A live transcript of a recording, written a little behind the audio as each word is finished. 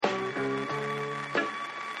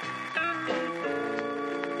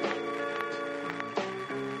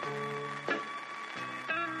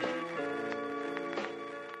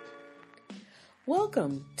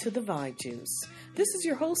Welcome to the Vibe Juice. This is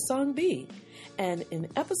your host, Song B. And in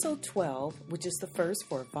episode 12, which is the first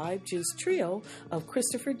for a Vibe Juice trio of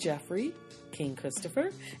Christopher Jeffrey, King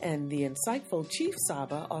Christopher, and the insightful Chief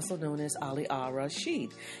Saba, also known as Ali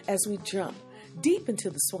Rashid, as we jump deep into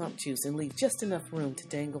the swamp juice and leave just enough room to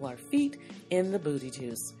dangle our feet in the booty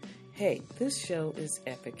juice. Hey, this show is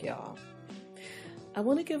epic, y'all. I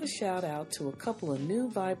want to give a shout out to a couple of new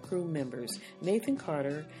Vibe Crew members, Nathan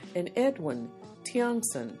Carter and Edwin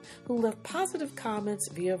Tiongson, who left positive comments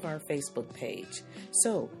via our Facebook page.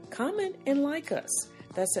 So, comment and like us.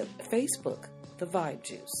 That's at Facebook, The Vibe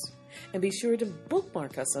Juice. And be sure to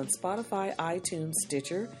bookmark us on Spotify, iTunes,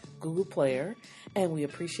 Stitcher, Google Player, and we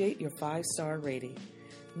appreciate your 5-star rating.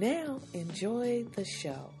 Now, enjoy the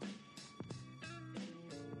show.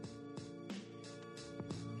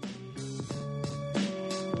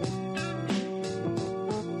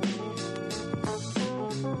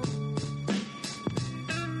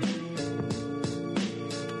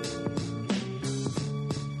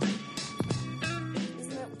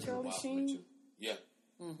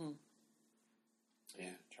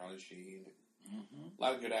 A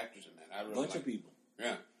lot of good actors in that. I really bunch of people.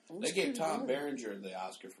 Yeah. They gave Tom Berenger the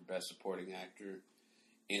Oscar for Best Supporting Actor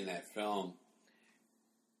in that film.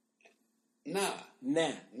 Nah.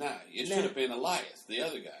 It should have been Elias, the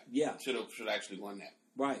other guy. Yeah. Should actually won that.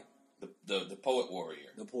 Right. The Poet Warrior.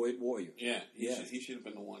 The Poet Warrior. Yeah. He should have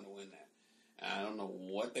been the one to win that. And I don't know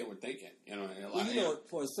what they were thinking. At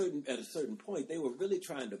a certain point, they were really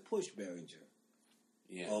trying to push Berenger.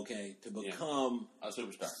 Yeah. Okay, to become a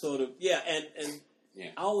superstar. Sort of, and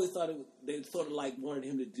I always thought they sort of like wanted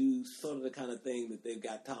him to do sort of the kind of thing that they've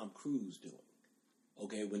got Tom Cruise doing.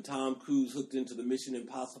 Okay, when Tom Cruise hooked into the Mission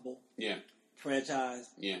Impossible franchise,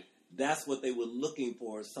 that's what they were looking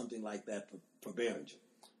for, something like that for Berenger.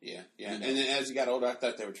 Yeah. And then as he got older, I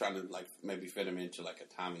thought they were trying to maybe fit him into like a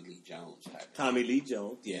Tommy Lee Jones type. Tommy Lee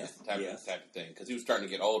Jones, type of thing, because he was starting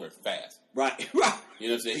to get older fast. Right. You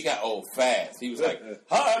know what I'm saying? He got old fast. He was like,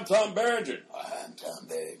 "Hi, I'm Tom Berenger." "Hi, I'm Tom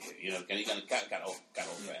Berenger." You know, and he got old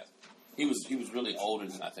fast. He was really older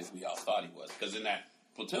than I think we all thought he was, because in that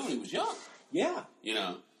platoon he was young. Yeah. You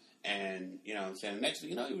know, and you know what I'm saying, next thing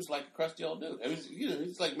you know, he was like a crusty old dude. It was, he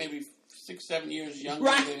was like maybe 6-7 years younger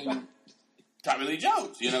than Tommy Lee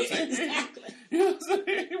Jones. You know what I'm saying? Exactly. You know what I'm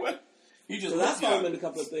saying? He just I saw him in a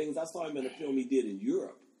couple of things. I saw him in a film he did in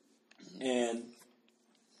Europe, and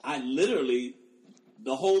I literally,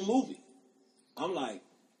 the whole movie, I'm like,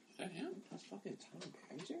 is that him? That's fucking Tom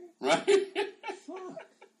Berenger? Right? Fuck.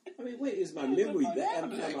 I mean, wait, is my memory that?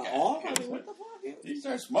 Am I off? I mean, what the fuck? He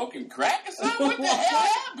started smoking crack or something? What the hell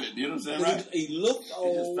happened? You know what I'm saying? Right? He looked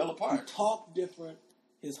old. He just fell apart. He talked different.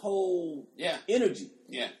 His whole energy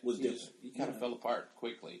was different. He kind of fell apart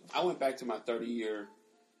quickly. I went back to my 30-year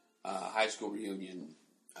high school reunion,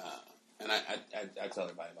 and I tell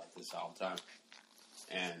everybody about this all the time.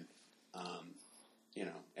 And,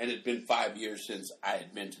 and it'd been 5 years since I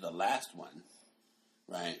had been to the last one,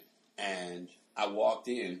 right? And I walked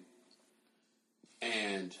in,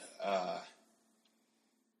 and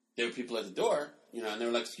there were people at the door, and they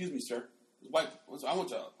were like, "Excuse me, sir." I went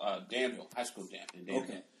to Danville, high school in Danville.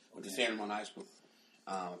 Okay. Went to San Ramon High School.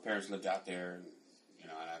 My parents lived out there, and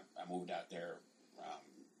and I moved out there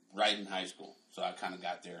right in high school. So I kind of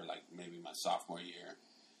got there like maybe my sophomore year,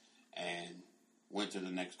 and went to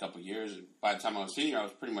the next couple of years. And by the time I was senior, I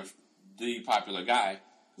was pretty much the popular guy.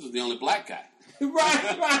 This was the only black guy.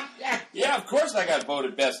 Right. Yeah, of course I got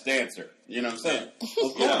voted best dancer. You know what I'm saying?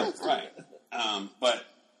 Of course. Right. But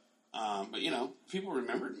people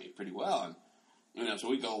remembered me pretty well. And, so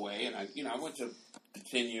we go away, and I went to the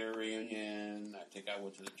 10-year reunion. I think I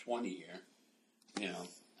went to the 20-year.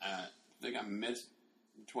 I think I missed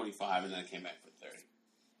 25, and then I came back for 30.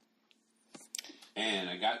 And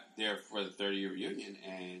I got there for the 30-year reunion,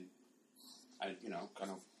 and I,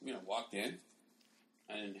 kind of, walked in.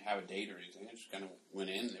 I didn't have a date or anything. I just kind of went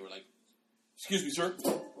in, and they were like, "Excuse me, sir.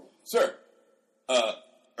 Sir,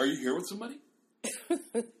 are you here with somebody?"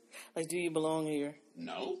 Like, do you belong here?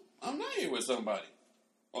 "No, I'm not here with somebody.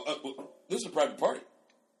 This is a private party."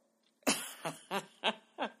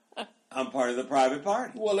 I'm part of the private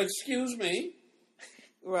party. "Well, excuse me."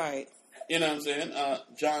 Right. You know what I'm saying?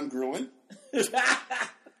 John Gruen.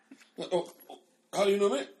 How do you know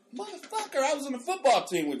me? "Motherfucker, I was on the football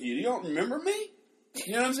team with you. You don't remember me?"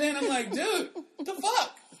 You know what I'm saying? I'm like, "Dude, what the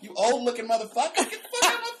fuck? You old-looking motherfucker. Get the fuck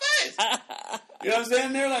out of my face." You know what I'm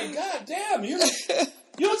saying? They're like, "God damn, you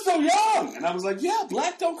look so young." And I was like, "Yeah,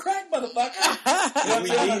 black don't crack, motherfucker." You know we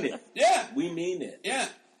mean it. Yeah. We mean it. Yeah,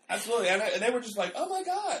 absolutely. And they were just like, "Oh, my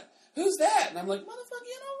God, who's that?" And I'm like, "Motherfucker,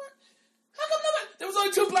 How come nobody? There was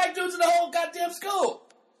only 2 black dudes in the whole goddamn school.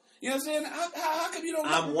 You know what I'm saying? How come you don't?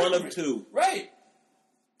 I'm one of 2. Right.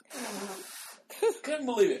 Couldn't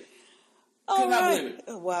believe it. Could not believe it.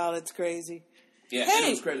 Wow, that's crazy. Yeah, it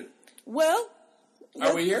was crazy. Well,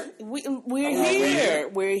 are we here? We're here.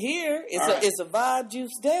 We're here. It's a Vibe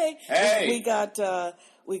Juice day. Hey,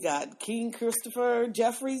 we got King Christopher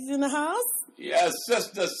Jeffries in the house. Yes,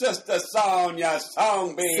 sister, Sonya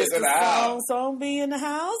Song B is in the house. Song B in the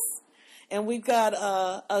house. And we've got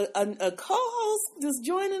a co-host that's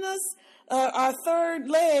joining us, our third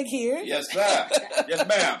leg here. Yes, sir. Yes,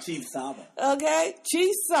 ma'am. Chief Saba. Okay,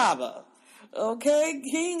 Chief Saba. Okay,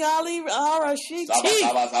 King Ali Rashid.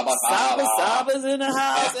 Saba's in the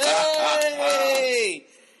house. Hey,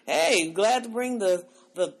 hey, glad to bring the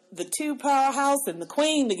 2 powerhouse and the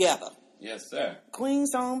Queen together. Yes, sir. Queen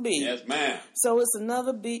Song B. Yes, ma'am. So it's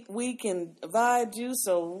another week in Vibe Juice.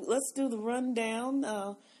 So let's do the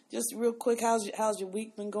rundown. Just real quick, how's your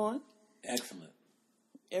week been going? Excellent.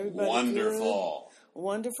 Everybody wonderful. Good?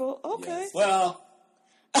 Wonderful. Okay. Yes. Well,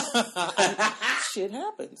 shit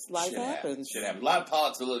happens. Life happens. Shit happens. A lot of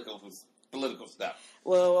political stuff.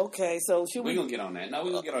 Well, okay. So should we? We're gonna get on that. No,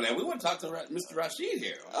 we're gonna get on that. We want to talk to Mr. Rashid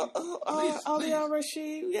here. Ali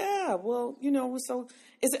Rashid. Yeah. Well, so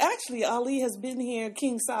it's actually Ali has been here.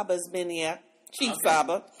 King Saba's been here. Chief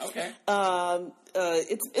Saba. Okay.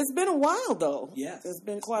 It's been a while though. Yes. It's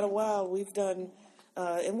been quite a while. We've done,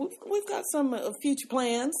 and we've got some future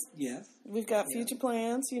plans. Yes. We've got future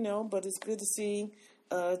plans, but it's good to see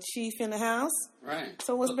Chief in the house. Right.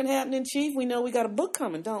 So what's been happening, Chief? We know we got a book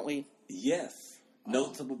coming, don't we? Yes.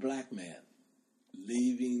 Notes of a Black Man,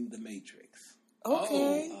 Leaving the Matrix.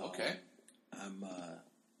 Okay. Okay. I'm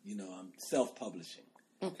self-publishing.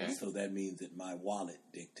 Okay. So that means that my wallet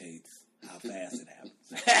dictates how fast it happens.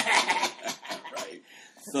 Right.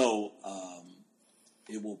 So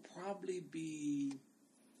it will probably be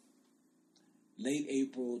late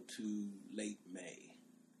April to late May.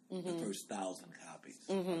 The first 1,000 copies.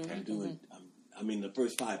 I'm doing. The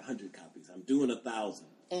first 500 copies. I'm doing 1,000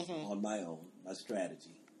 on my own. My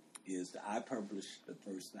strategy is I publish the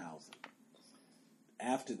first 1,000.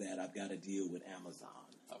 After that, I've got to deal with Amazon.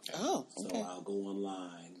 Okay. Oh, okay. So I'll go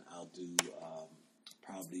online. I'll do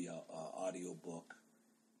probably a audio book,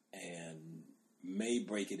 and may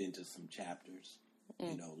break it into some chapters.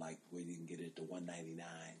 Like where you can get it to $1.99,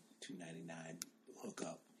 $2.99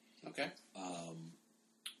 hookup. Okay.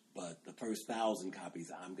 But the first 1,000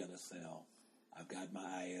 copies I'm gonna sell. I've got my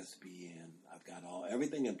ISBN. I've got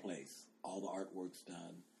everything in place. All the artwork's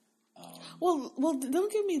done. Well,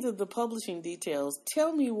 don't give me the publishing details.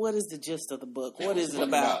 Tell me what is the gist of the book. What is it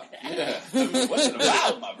about? Yeah. What's it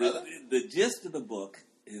about, my brother? The gist of the book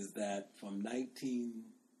is that from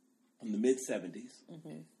the mid 70s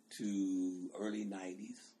to early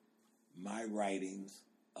 90s, my writings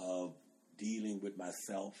of dealing with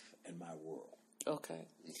myself and my world. Okay.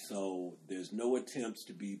 So there's no attempts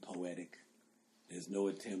to be poetic. There's no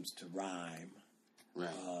attempts to rhyme. Right.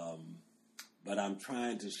 But I'm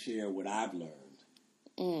trying to share what I've learned.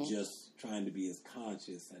 Just trying to be as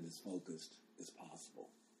conscious and as focused as possible.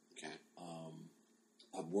 Okay.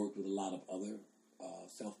 I've worked with a lot of other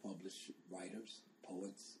self-published writers,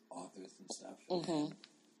 poets, authors, and stuff. And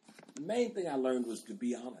the main thing I learned was to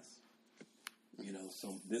be honest.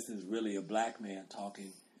 So this is really a black man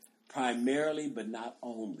talking primarily, but not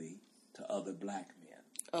only, to other black men.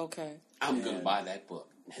 Okay. I'm going to buy that book.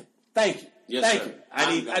 Thank you. Yes, Thank sir.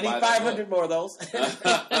 you. I need 500 more of those.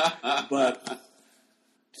 But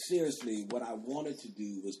seriously, what I wanted to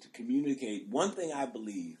do was to communicate. One thing I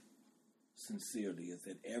believe sincerely is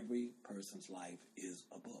that every person's life is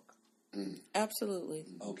a book. Absolutely.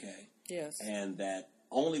 Okay? Yes. And that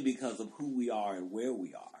only because of who we are and where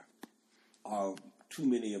we are too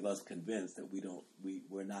many of us convinced that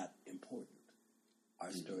we're not important.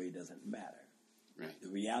 Our story doesn't matter. Right. The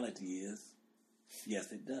reality is,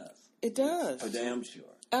 yes, it does. It does. For damn sure.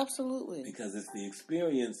 Absolutely. Because it's the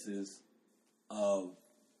experiences of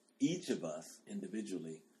each of us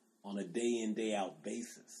individually on a day in, day out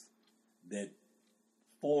basis that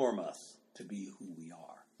form us to be who we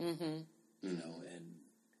are. And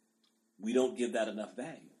we don't give that enough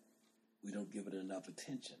value. We don't give it enough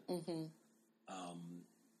attention.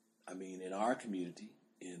 In our community,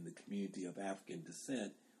 in the community of African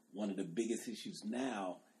descent, one of the biggest issues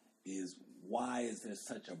now is why is there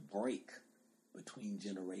such a break between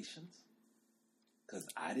generations? Because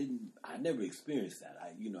I never experienced that.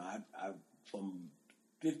 I from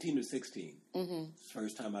 15 to 16,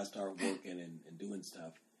 first time I started working and doing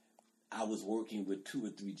stuff, I was working with 2 or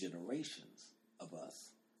 3 generations of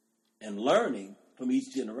us and learning from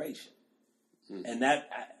each generation. And that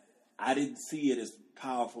I didn't see it as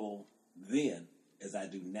powerful then as I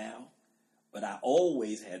do now, but I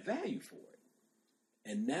always had value for it.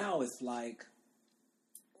 And now it's like,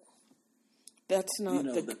 that's not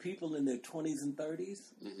the people in their 20s and 30s.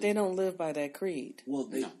 They don't live by that creed. Well,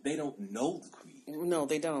 they don't know the creed. No,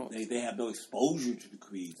 they don't. They have no exposure to the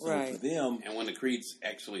creed. So right. for them, and when the creed's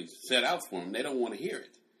actually set out for them, they don't want to hear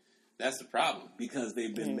it. That's the problem. Because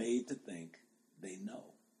they've been made to think they know.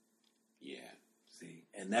 Yeah. See,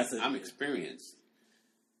 and I'm experienced.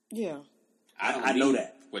 Yeah. I know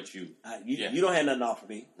that. What you don't have nothing to offer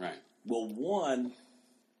me. Right. Well, one,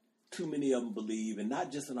 too many of them believe, and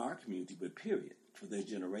not just in our community, but period, for their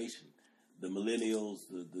generation. The millennials,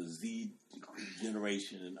 the Z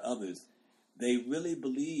generation, and others, they really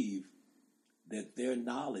believe that their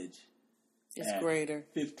knowledge is greater.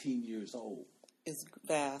 15 years old. Is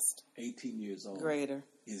vast. 18 years old. Greater.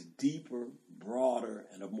 Is deeper, broader,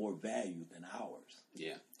 and of more value than ours.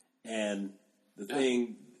 Yeah. And the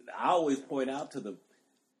thing I always point out to the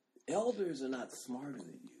elders are not smarter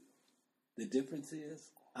than you. The difference is,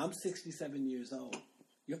 I'm 67 years old.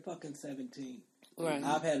 You're fucking 17. Right.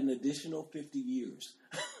 I've had an additional 50 years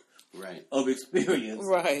right. of experience.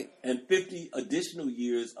 Right. And 50 additional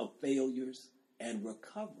years of failures and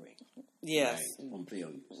recovering. Yes. From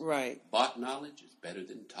failures. Right. Bought knowledge is better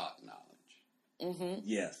than taught knowledge. Mm-hmm.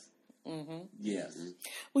 Yes. Mm-hmm. Yes.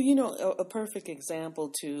 Well, a perfect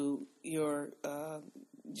example to your,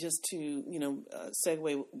 just to,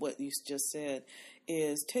 segue what you just said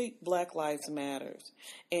is take Black Lives Matters.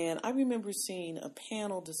 And I remember seeing a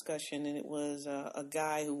panel discussion, and it was a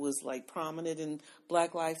guy who was like prominent in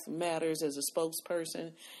Black Lives Matters as a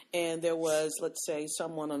spokesperson. And there was, let's say,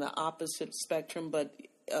 someone on the opposite spectrum, but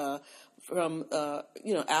from,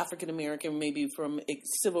 African American, maybe from a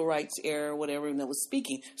civil rights era or whatever, and that was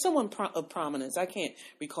speaking. Someone of prominence. I can't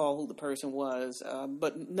recall who the person was,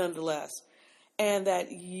 but nonetheless. And that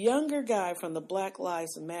younger guy from the Black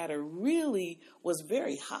Lives Matter really was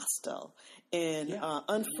very hostile and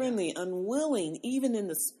unfriendly, unwilling, even in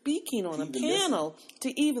the speaking on a panel,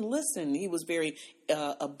 to even listen. He was very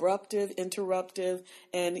abruptive, interruptive,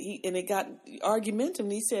 and it got argumentative.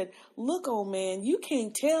 And he said, "Look, old man, you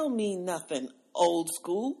can't tell me nothing, old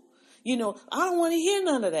school. I don't want to hear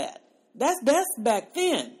none of that. That's back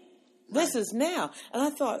then. This is now." And I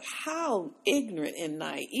thought, how ignorant and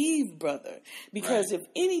naive, brother. Because if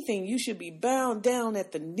anything, you should be bound down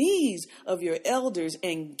at the knees of your elders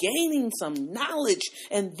and gaining some knowledge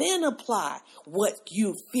and then apply what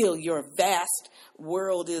you feel your vast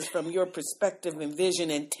world is from your perspective and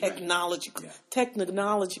vision and technological,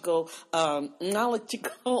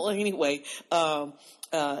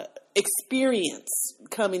 experience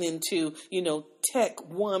coming into, tech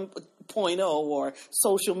 1.0 or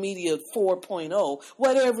social media 4.0,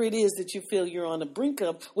 whatever it is that you feel you're on the brink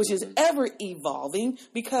of, which is ever evolving,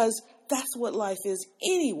 because that's what life is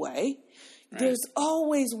anyway. Right. There's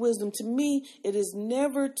always wisdom. To me, it is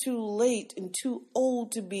never too late and too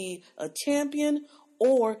old to be a champion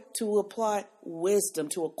or to apply wisdom,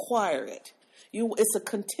 to acquire it. It's a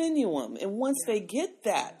continuum, and once they get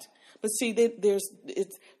that, but see,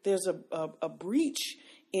 there's a breach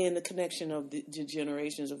in the connection of the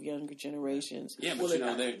generations, of younger generations. Yeah,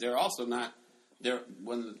 but they're also not. They're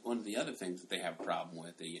one of the other things that they have a problem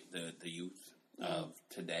with, the youth of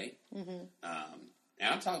today. Mm-hmm.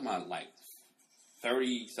 And I'm talking about like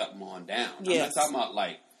 30 something on down. Yes. I'm not talking about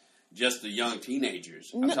like just the young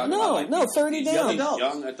teenagers. I'm talking about like 30 down.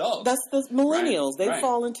 Young adults. That's the millennials. Right. They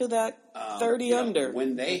fall into that 30 under.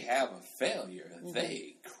 When they have a failure,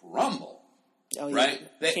 they crumble. Oh, yeah.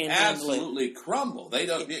 Right? They absolutely crumble. They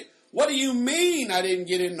don't. What do you mean I didn't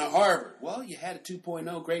get into Harvard? Well, you had a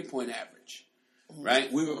 2.0 grade point average, right?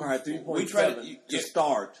 We required 3.7 to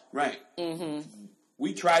start. Right. Mm-hmm.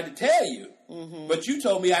 We tried to tell you, but you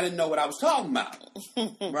told me I didn't know what I was talking about.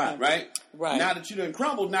 Right. Now that you done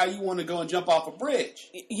crumbled, now you want to go and jump off a bridge.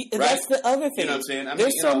 That's the other thing. You know what I'm saying? They're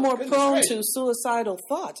so more prone to suicidal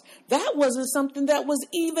thoughts. That wasn't something that was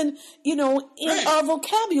even, in our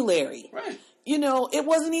vocabulary. Right. It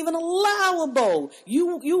wasn't even allowable.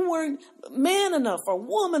 You weren't man enough or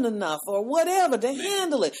woman enough or whatever to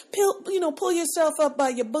handle it. Pull yourself up by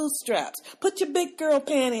your bootstraps. Put your big girl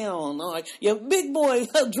panty on or your big boy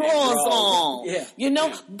drawers on. Yeah.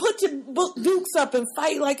 Put your dukes up and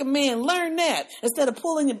fight like a man. Learn that instead of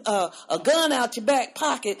pulling a gun out your back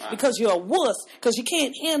pocket because you're a wuss, because you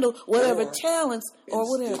can't handle whatever talents or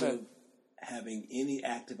whatever. Having any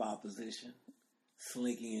active opposition,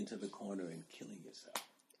 slinking into the corner and killing yourself.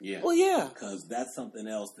 Yeah. Well, yeah. Because that's something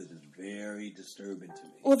else that is very disturbing to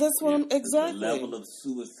me. Well, that's what I'm exactly. The level of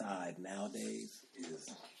suicide nowadays is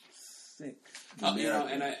sick.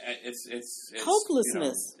 It's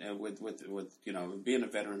hopelessness. With being a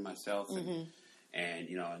veteran myself,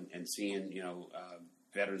 and seeing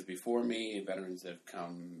veterans before me, veterans that have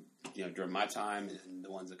come during my time, and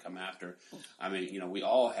the ones that come after. I mean, we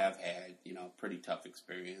all have had pretty tough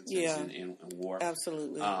experiences in war.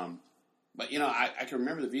 Absolutely. But I can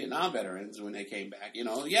remember the Vietnam veterans when they came back. They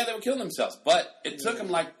were killing themselves, but it took them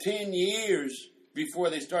like 10 years before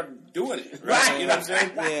they started doing it. Right? You know what I'm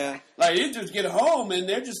saying? Yeah. Like you just get home and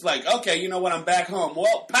they're just like, okay, you know what? I'm back home.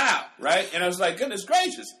 Well, pow, right? And I was like, goodness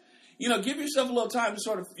gracious. Give yourself a little time to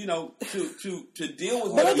sort of, to deal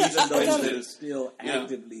with what these those that are still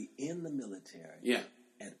actively in the military. Yeah.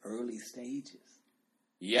 At early stages.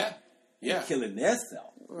 Yeah. Yeah. Killing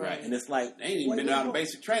themselves. Right. And it's like they ain't even been out of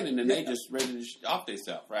basic training and they just ready to off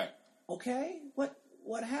themselves. Right. Okay.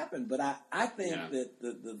 What happened? But I think that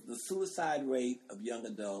the suicide rate of young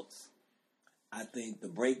adults, I think the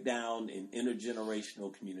breakdown in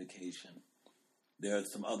intergenerational communication, there are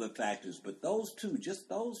some other factors, but those two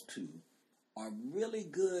are really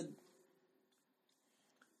good,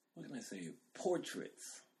 what can I say,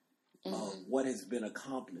 portraits of what has been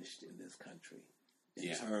accomplished in this country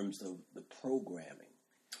in terms of the programming.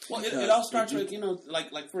 Well, it all starts with,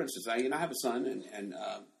 like for instance, I have a son and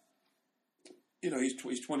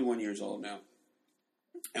he's 21 years old now.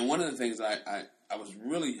 And one of the things I was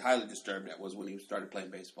really highly disturbed at was when he started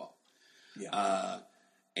playing baseball. Yeah.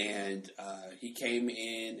 He came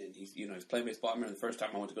in and he's playing baseball. I remember the first time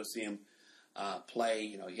I went to go see him play,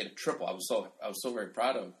 he hit a triple. I was so very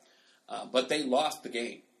proud of him. But they lost the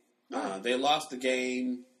game. They lost the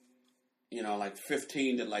game, like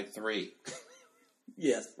 15-3.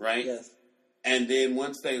 Yes. Right? Yes. And then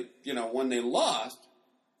once when they lost,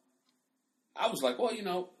 I was like,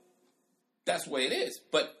 well, that's the way it is.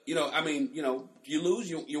 But, you lose,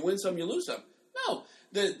 you win some, you lose some. No.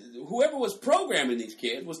 Whoever was programming these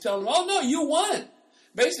kids was telling them, oh, no, you won.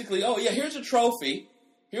 Basically, oh, yeah, here's a trophy.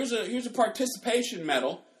 Here's a participation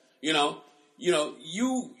medal. You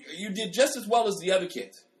did just as well as the other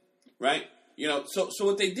kids. Right? So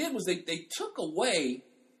what they did was they took away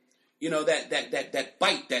that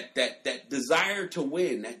bite, that desire to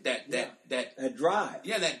win, that drive.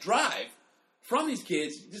 Yeah, that drive from these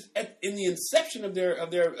kids just in the inception of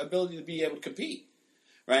their ability to be able to compete,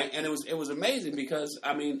 right? And it was amazing because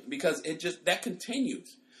it just that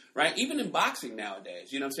continues, right? Even in boxing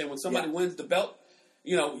nowadays, you know what I'm saying? When somebody wins the belt,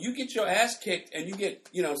 you get your ass kicked and you get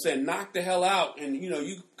knocked the hell out and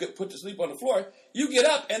you get put to sleep on the floor. You get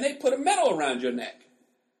up and they put a medal around your neck.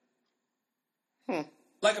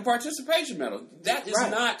 Like a participation medal. That is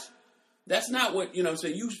not. That's not what you're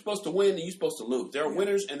supposed to win and you're supposed to lose. There are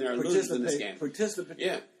winners and there are losers in this game.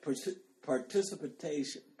 Participation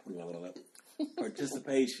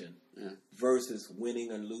versus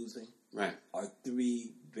winning and losing are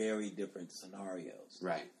three very different scenarios.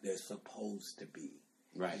 Right. They're supposed to be.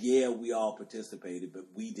 Right. Yeah, we all participated, but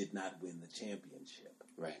we did not win the championship.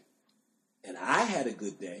 Right. And I had a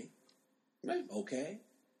good day. Right. Okay.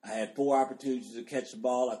 I had 4 opportunities to catch the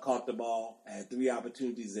ball. I caught the ball. I had 3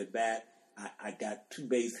 opportunities at bat. I got 2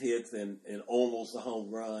 base hits and almost a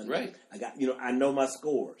home run. Right. I got, I know my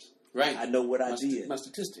scores. Right. I know what I did. My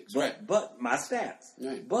statistics. But my stats.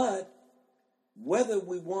 Right. But whether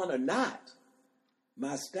we won or not,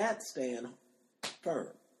 my stats stand firm.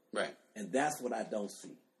 Right. And that's what I don't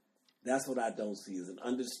see. That's what I don't see is an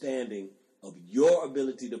understanding of your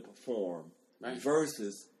ability to perform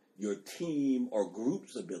versus your team or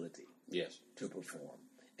group's ability to perform.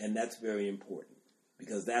 And that's very important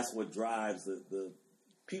because that's what drives the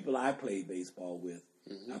people I played baseball with.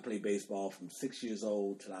 Mm-hmm. I played baseball from 6 years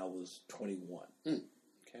old till I was 21.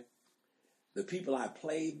 Okay. The people I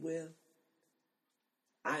played with,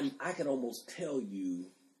 I could almost tell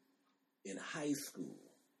you in high school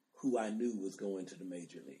who I knew was going to the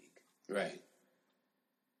major league. Right.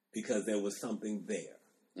 Because there was something there.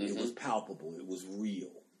 Mm-hmm. It was palpable. It was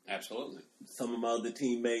real. Absolutely. Some of my other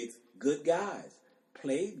teammates, good guys,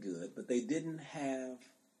 played good, but they didn't have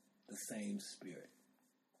the same spirit,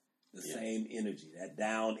 the same energy, that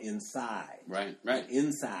down inside. Right. That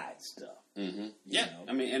inside stuff. Mm-hmm. Yeah.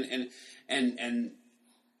 I mean, and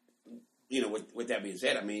with that being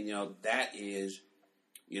said, that is,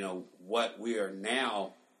 what we are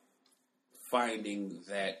now finding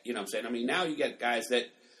that, now you get guys that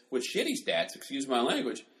with shitty stats, excuse my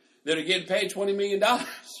language, that are getting paid $20 million,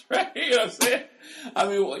 right? You know what I'm saying?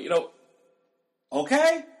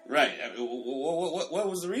 Okay. Right. What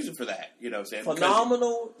was the reason for that? You know what I'm saying?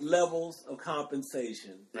 Phenomenal levels of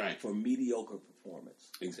compensation for mediocre performance.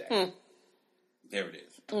 Exactly. There it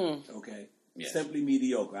is. Okay. Simply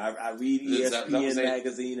mediocre. I read ESPN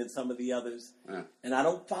magazine and some of the others, and I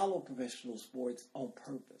don't follow professional sports on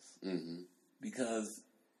purpose because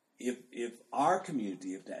if our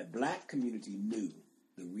community, if the black community knew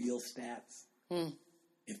the real stats,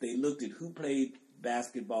 if they looked at who played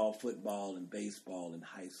basketball, football, and baseball in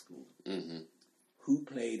high school, who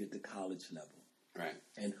played at the college level,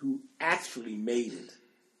 and who actually made it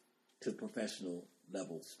to professional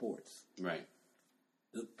level sports,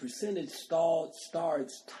 the percentage starts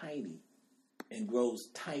tiny and grows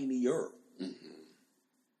tinier.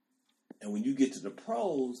 And when you get to the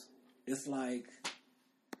pros, it's like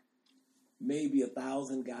maybe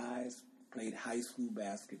 1,000 guys played high school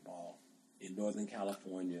basketball in Northern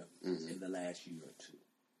California in the last year or two.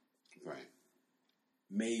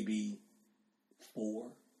 Maybe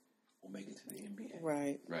 4 will make it to the NBA.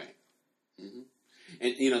 Right.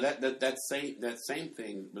 And you know that same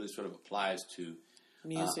thing really sort of applies to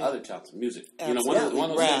music. Other talents, music. Absolutely. You know, one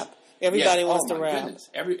of those rap. things, Everybody wants to rap. Goodness.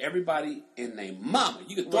 Everybody in their mama.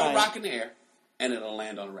 You can throw a rock in the air and it'll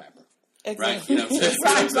land on a rapper. Exactly. Right? You know what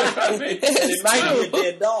I'm saying? And it might be a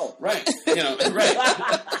dead dog. Right. You know,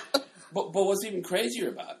 right. But what's even crazier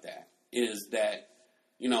about that is that,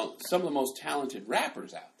 you know, some of the most talented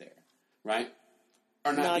rappers out there, right,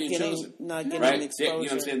 are not being chosen. Not getting right? exposure. You know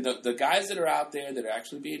what I'm saying? The guys that are out there that are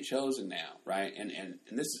actually being chosen now, right? And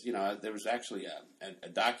this is, you know, there was actually a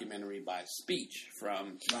documentary by Speech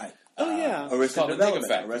from Arrested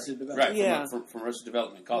Development. Right, yeah. from Arrested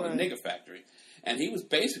Development called The Nigga Factory. And he was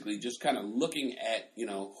basically just kind of looking at, you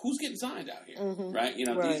know, who's getting signed out here, right? You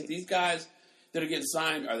know, these guys that are getting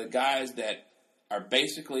signed are the guys that are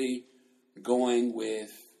basically going with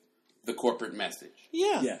the corporate message.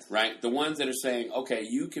 Yeah. Yes. Right? The ones that are saying, okay,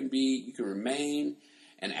 you can remain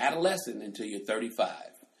an adolescent until you're 35.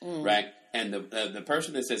 Right? And the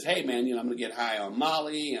person that says, hey, man, you know, I'm going to get high on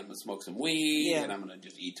Molly, I'm going to smoke some weed, and I'm going to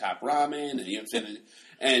just eat top ramen, and you know what I'm saying?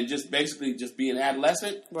 And just basically just be an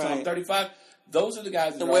adolescent until I'm 35. Those are the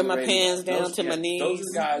guys that wear my pants down to my knees. Those are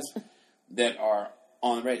the guys that are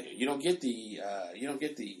on the radio. You don't get the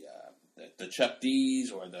Chuck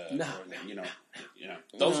D's or the you know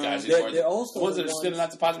those guys. They're also the ones that are sending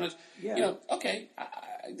out the positive. Yeah. You know, okay,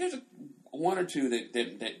 there's one or two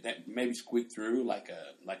that maybe squeak through like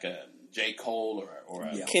a J. Cole or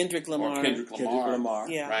a Kendrick Lamar. Or Kendrick Lamar,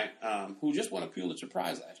 yeah. right? Who just won a Pulitzer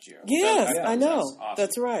Prize last year. Yes, I know. Awesome.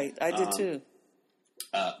 That's right. I did too.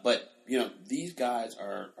 But you know, these guys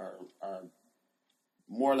are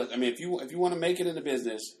more or less. I mean, if you want to make it in the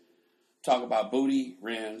business, talk about booty,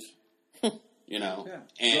 rims, you know,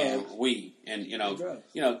 and weed, and you know,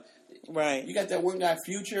 right. You got that one guy,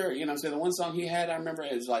 Future. You know, what I'm saying the one song he had, I remember,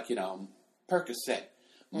 is like, you know, Percocet,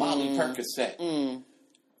 Molly Percocet.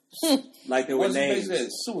 Like there were names.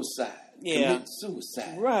 Suicide. Yeah. Commit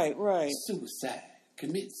suicide. Right. Suicide.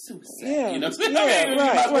 Commit suicide. Yeah. You know what I'm saying? Yeah, I mean, you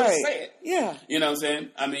might as well right. say it. Yeah. You know what I'm saying?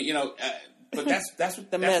 I mean, you know, but that's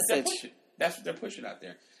what the that's message. What they're pushing. That's what they're pushing out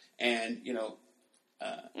there. And, you know,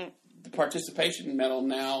 the participation medal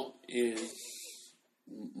now is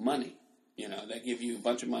money. You know, they give you a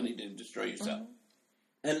bunch of money to destroy yourself.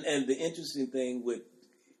 And the interesting thing with,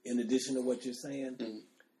 in addition to what you're saying,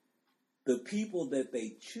 the people that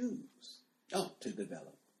they choose to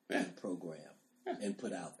develop and program and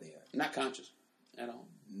put out there. Not conscious at all.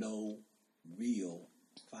 No real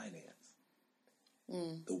finance.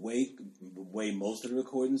 The way most of the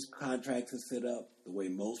recordings contracts are set up, the way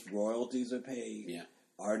most royalties are paid,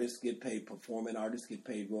 artists get paid, performing artists get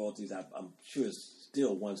paid royalties. I'm sure it's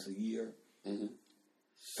still once a year.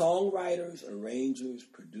 Songwriters, arrangers,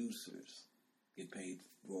 producers get paid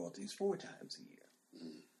royalties 4 times a year.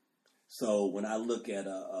 So when I look at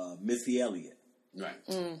Missy Elliott,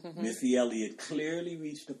 Missy Elliott clearly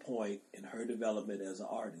reached a point in her development as an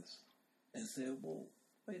artist and said, well,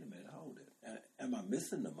 wait a minute, hold it. Am I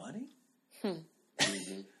missing the money?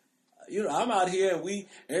 You know, I'm out here and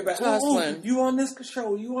everybody, you on this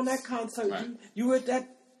show, you on that concert, you were at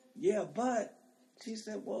that. Yeah, but she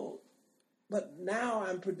said, well, but now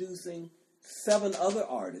I'm producing 7 other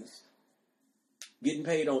artists, getting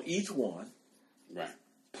paid on each one,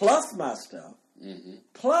 plus my stuff,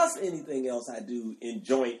 plus anything else I do in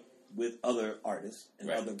joint with other artists and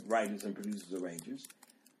other writers and producers, arrangers.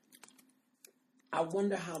 I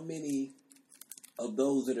wonder how many of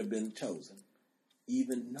those that have been chosen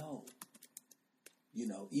even know,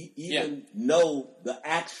 know the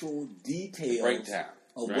actual details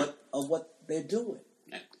of what they're doing.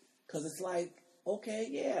 Because it's like,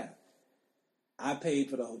 okay, I paid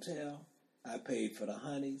for the hotel, I paid for the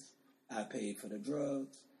honeys, I paid for the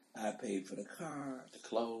drugs, I paid for the car, the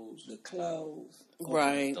clothes,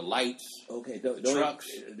 right, the lights, the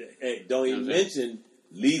trucks. Don't even mention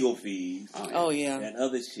legal fees. And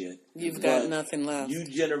other shit. You've got nothing left. You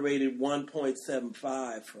generated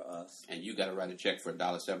 $1.75 for us, and you got to write a check for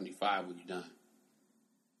 $1.75 when you're done.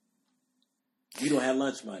 You don't have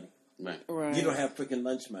lunch money. Right. You don't have freaking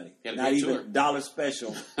lunch money. Not even dollar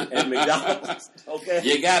special at McDonald's. Okay.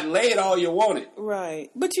 You got laid all you wanted. Right.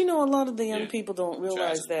 But a lot of the young people don't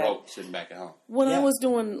realize that. Broke, sitting back at home. When I was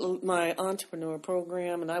doing my entrepreneur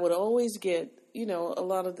program, and I would always get, a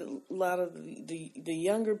lot of the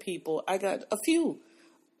younger people. I got a few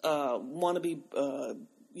wannabe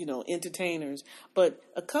entertainers, but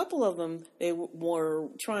a couple of them, they were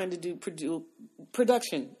trying to do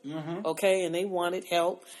production, okay, and they wanted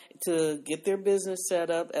help to get their business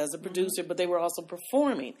set up as a producer, but they were also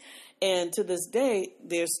performing. And to this day,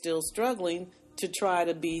 they're still struggling to try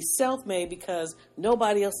to be self-made because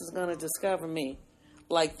nobody else is going to discover me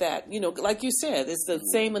like that. Like you said, it's the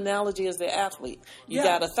same analogy as the athlete. You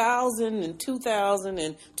got 1,000 and 2,000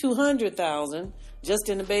 and 200,000 just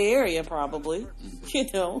in the Bay Area, probably,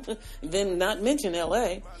 then not mention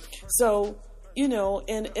LA. So,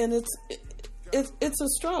 and it's a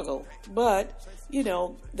struggle, but,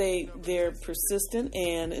 they're persistent,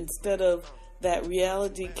 and instead of that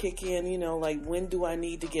reality kick in, like, when do I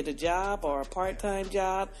need to get a job or a part-time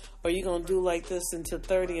job, or you going to do like this until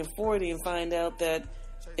 30 and 40 and find out that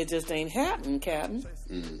it just ain't happening, Captain.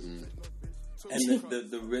 Mm-hmm. And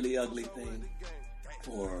the really ugly thing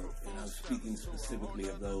for, speaking specifically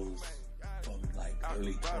of those from like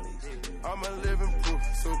early 20s. I'm a living proof,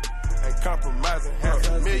 super, ain't compromising,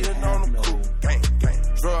 $500,000 on the pool, gang,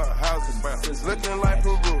 drug houses, looking like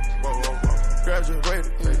Peru, whoa.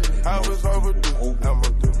 Graduated, I was overdue, I'm a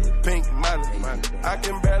pink Molly, I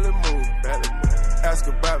can barely move, ask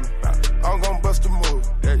about me, I'm gon' bust a move,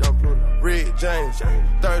 Red James,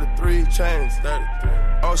 33 chains,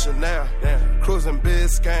 Ocean now, cruising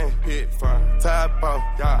Biscayne, hit fire, top off,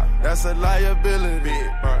 that's a liability,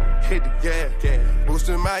 hit the gas,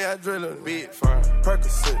 boosting my adrenaline, big fire,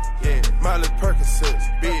 Percocet, Miley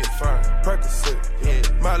Percocet, big fire, Percocet,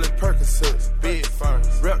 Miley Percocet, big fire,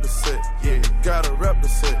 rep the set, gotta rep the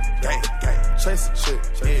set, gang, chase a chick,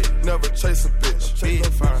 never chase a bitch, big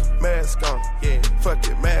fire, mask on, fuck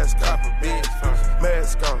it, mask off, big fire,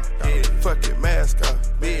 mask on, fuck it, mask off,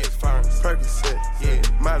 big fire, Percocet,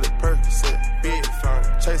 Miley Percocet, big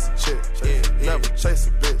fire, chase a chick, never chase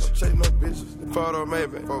a bitch, chase no bitches, photo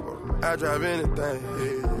maybe, I drive anything,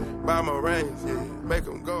 buy my rings, make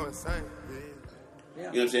them go insane. You know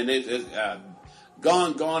what I'm saying? There's,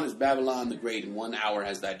 gone is Babylon the Great. In 1 hour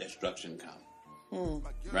has thy destruction come.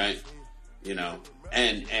 Right?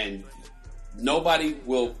 And nobody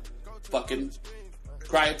will fucking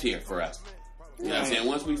cry a tear for us. You know what I'm saying?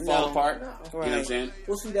 Once we fall apart, you know what I'm saying?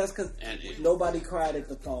 Well, see, that's because nobody cried at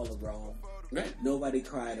the fall of Rome. Right. Nobody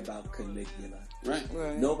cried about Caligula. Right.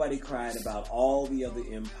 Nobody cried about all the other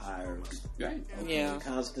empires. Right. Okay,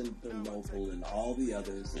 Constantinople and all the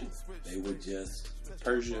others. Yeah. They were just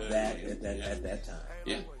Persia at that time.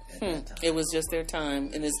 Yeah. That time. It was just their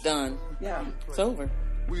time, and it's done. Yeah. It's over.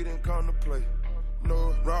 We didn't come to play.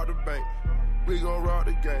 No, rob the bank. We gon' rob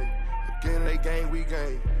the game. Again, they gang, we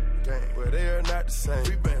gang. But they are not the same.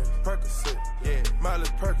 We been Percocet, Miley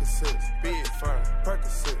Percocet, big firm.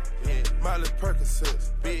 Percocet, Miley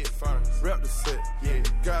Percocet, big firm. Rep the set,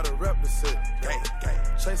 gotta rep the set. Gang,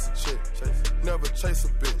 chase a chick, never chase a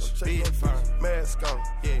bitch. Big firm, mask on,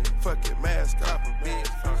 fuck it, mask off. Big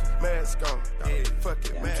firm, mask on, fuck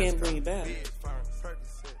it, mask. Can't bring it back.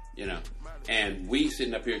 And we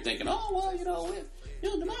sitting up here thinking, oh well,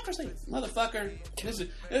 democracy, motherfucker. This is,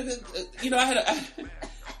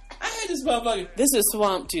 I had this motherfucker. This is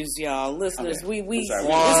Swamp Juice, y'all. Listeners, okay. we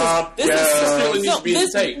Swamp Juice. This still needs to be in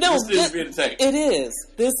the tape. No, this needs to be in the tape. It is.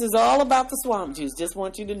 This is all about the Swamp Juice. Just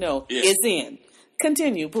want you to know it's in.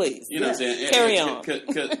 Continue, please. You know what I'm saying? Carry on. Because,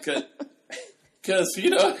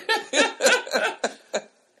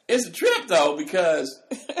 it's a trip, though, because,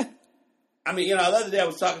 the other day I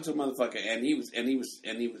was talking to a motherfucker, and he was,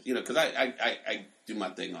 because I do my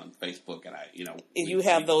thing on Facebook, and you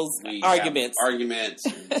have those arguments. Arguments.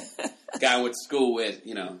 Guy I went to school with,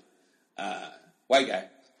 white guy.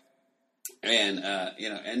 And,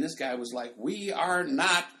 and this guy was like, we are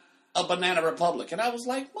not a banana republic. And I was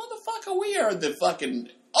like, motherfucker, we are the fucking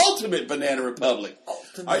ultimate banana republic.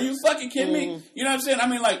 Are you fucking kidding me? You know what I'm saying? I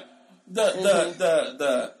mean, like,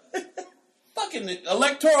 the fucking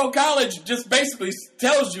electoral college just basically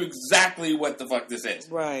tells you exactly what the fuck this is.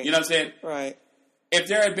 Right. You know what I'm saying? Right. If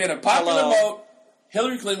there had been a popular vote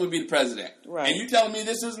Hillary Clinton would be the president. Right. And you telling me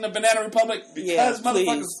this isn't a banana republic? Because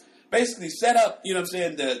motherfuckers basically set up, you know what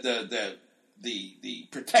I'm saying, the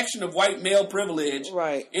protection of white male privilege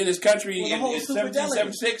in this country in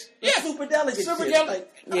 1776. Yeah. Super delegate. Super delegate.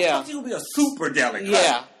 How you be a super delegate?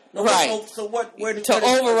 Yeah. No, right. So what? Where to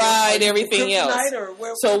override everything else.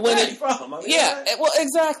 So when it from? Well,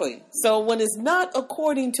 exactly. So when it's not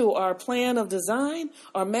according to our plan of design,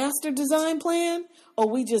 our master design plan,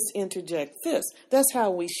 we just interject this. That's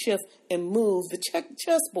how we shift and move the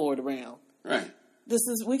chessboard around. Right.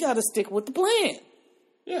 We got to stick with the plan.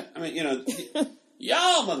 Yeah, I mean,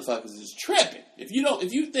 y'all motherfuckers is tripping. If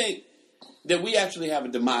you think that we actually have a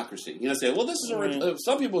democracy, say, well, this is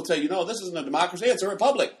some people will tell you, no, this isn't a democracy, it's a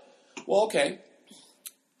republic. Well, okay,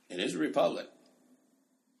 it is a republic,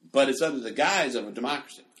 but it's under the guise of a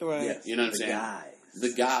democracy. Right. Yes, you know what I'm saying?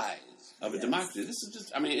 The guise of a democracy. This is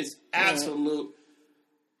just, it's absolute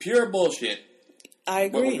pure bullshit. I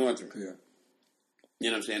agree. What we're going through here. You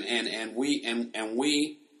know what I'm saying? And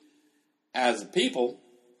we as a people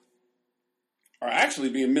are actually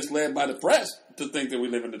being misled by the press to think that we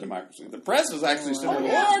live in a democracy. The press is actually saying,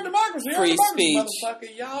 our democracy, free speech.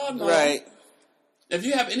 Motherfucker, y'all know. Right. If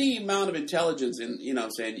you have any amount of intelligence in, you know what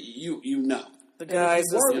I'm saying, you know. The guys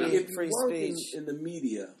if you work in the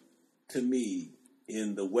media, to me,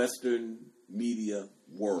 in the Western media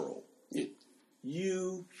world,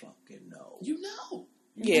 you fucking know. You know.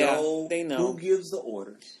 They know. Who gives the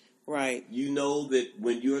orders. Right. You know that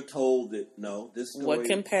when you're told that, no, this story, what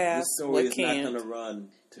can pass, this story what is can't. not going to run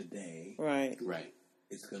today. Right. Right.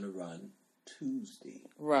 It's going to run Tuesday.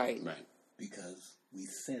 Right. Right. Because we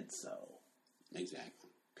said so.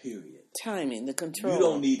 Exactly. Period. Timing, the control. You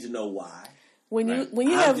don't need to know why. When you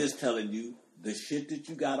I'm just telling you, the shit that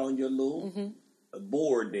you got on your little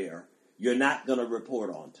board there, you're not going to report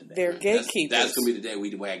on today. They're gatekeepers. That's going to be the day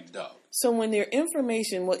we wag the dog. So when their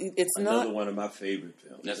information, it's another not one of my favorite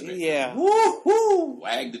films. That's Woo-hoo!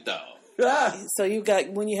 Wag the dog. So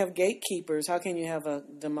when you have gatekeepers, how can you have a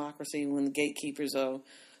democracy when the gatekeepers of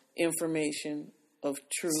information, of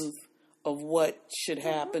truth, of what should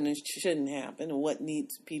happen and shouldn't happen, and what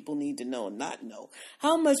people need to know and not know?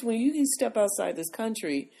 How much when you can step outside this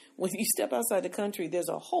country, there's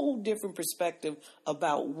a whole different perspective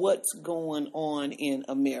about what's going on in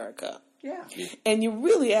America. Yeah. And you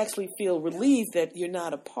really actually feel relieved that you're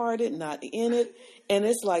not a part of it, not in it. And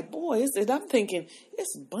it's like, boy, I'm thinking,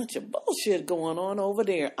 it's a bunch of bullshit going on over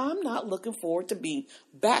there. I'm not looking forward to being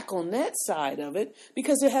back on that side of it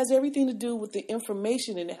because it has everything to do with the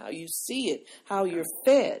information and how you see it, how you're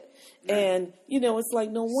fed. Right. And, it's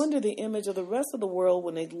like no wonder the image of the rest of the world,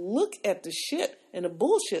 when they look at the shit and the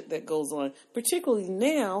bullshit that goes on, particularly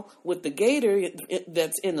now with the gator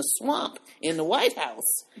that's in the swamp in the White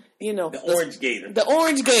House. The orange gator. The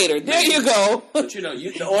orange gator. There you go. But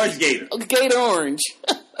the orange gator. Gator orange.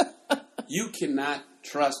 You cannot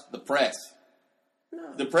trust the press.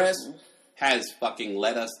 No. The press has fucking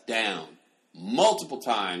let us down multiple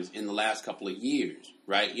times in the last couple of years,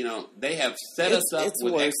 right? They have set us up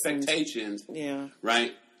with expectations,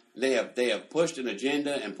 right? They have pushed an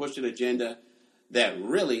agenda that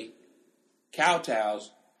really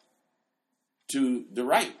kowtows to the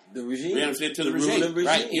right. The regime. You know what I'm saying? To the regime,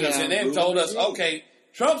 right? You know what I'm saying? They've told us, okay,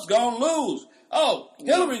 Trump's going to lose. Oh,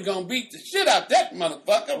 Hillary's going to beat the shit out that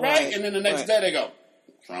motherfucker, right? And then the next day they go,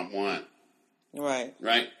 Trump won. Right.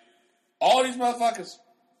 Right? All these motherfuckers.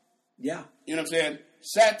 Yeah. You know what I'm saying?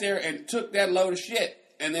 Sat there and took that load of shit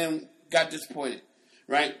and then got disappointed.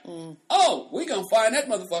 Right? Mm. Oh, we going to find that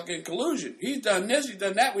motherfucker in collusion. He's done this, he's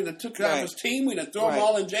done that. We done took out his team. We done threw them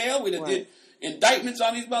all in jail. We done did indictments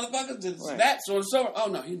on these motherfuckers. That, so and so. Oh,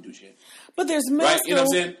 no, he didn't do shit. But there's master... Right? You know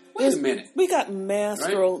what I'm saying? Wait a minute. We got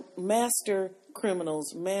master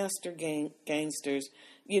criminals, master gangsters,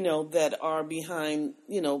 that are behind,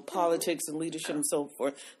 politics and leadership and so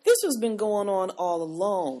forth. This has been going on all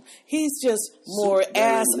along. He's just more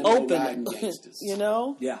ass open,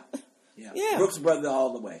 Yeah. Yeah. Brooks Brother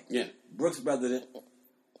all the way. Yeah. Brooks Brother.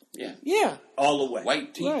 Yeah. Yeah. All the way.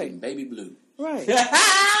 White teeth and baby blue. Right. You know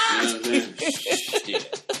what I'm saying?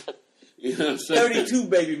 Shit. You know what I'm saying? 32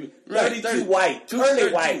 baby. 32 white.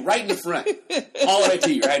 30 white. Right in the front. All the way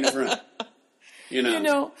to you, right in the front.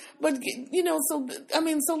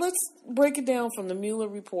 So let's break it down from the Mueller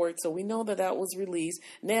report. So we know that was released.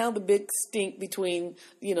 Now the big stink between,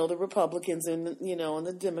 the Republicans and, and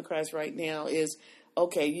the Democrats right now is,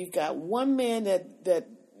 okay, you've got one man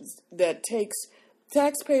that takes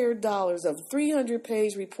taxpayer dollars of a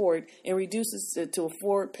 300-page report and reduces it to a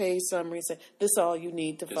 4-page summary and say, this is all you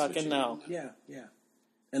need to fucking know. Yeah.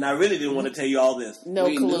 And I really didn't want to tell you all this. No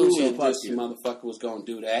we collusion. Knew this motherfucker was going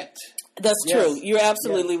to do that. That's true. You're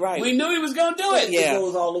absolutely right. We knew he was going to do it. Yeah. It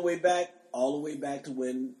goes all the way back to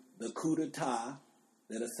when the coup d'etat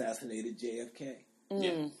that assassinated JFK.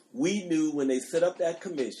 Yeah. We knew when they set up that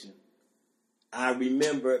commission. I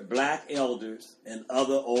remember black elders and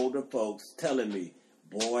other older folks telling me,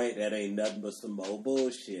 boy, that ain't nothing but some more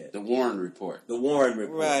bullshit. The Warren Report.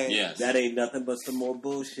 Right. Yes. That ain't nothing but some more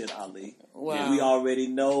bullshit, Ali. Wow. We already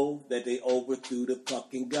know that they overthrew the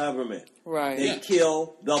fucking government. Right. They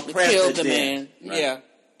killed the president. Killed the man. Right. Yeah.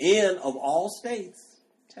 In, of all states,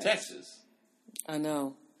 Texas. I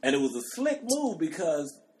know. And it was a slick move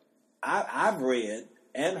because I've read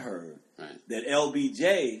and heard that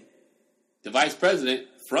LBJ, the vice president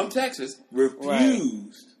from Texas,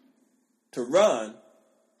 refused to run.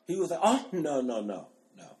 He was like, oh, no.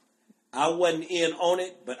 I wasn't in on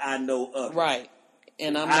it, but I know of it. Right.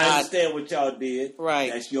 And I understand what y'all did.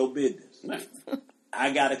 Right. That's your business. Right.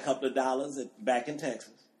 I got a couple of dollars back in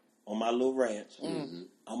Texas on my little ranch. Mm-hmm.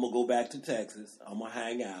 I'm going to go back to Texas. I'm going to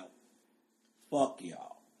hang out. Fuck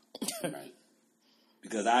y'all. Right.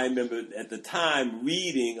 Because I remember at the time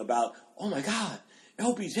reading about, oh my God,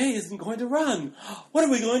 LBJ isn't going to run. What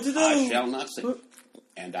are we going to do? I shall not sit,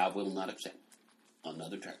 and I will not accept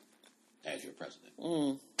another term as your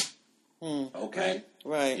president. Okay.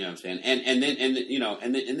 Right. You know what I'm saying?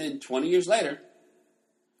 And then 20 years later,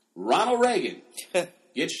 Ronald Reagan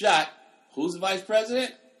gets shot. Who's the vice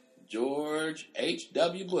president? George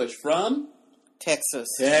H.W. Bush from Texas.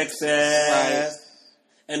 Right.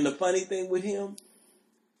 And the funny thing with him,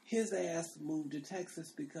 his ass moved to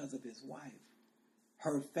Texas because of his wife.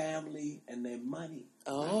 Her family and their money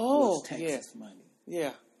was Texas money.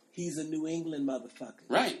 Yeah. He's a New England motherfucker.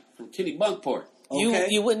 Right. From Kennebunkport. Okay.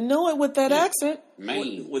 You wouldn't know it with that accent.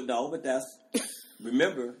 Maine. No, but that's...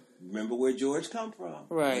 Remember where George come from.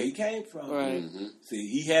 Right. Where he came from. Right. Mm-hmm. See,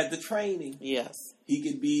 he had the training. Yes. He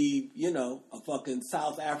could be, a fucking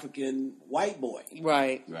South African white boy.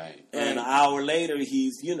 Right. Right. And an hour later,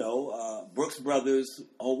 he's, Brooks Brothers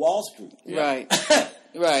on Wall Street. Yeah. Right.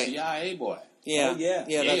 Right. CIA boy. Yeah. Oh, yeah.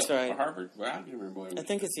 Yeah, Yale, that's right. Or Harvard. Well, I don't remember what it was. I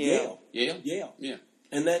think it's Yale. Yale? Yeah.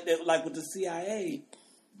 And that, like with the CIA,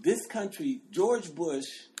 this country, George Bush,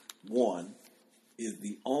 one, is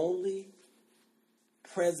the only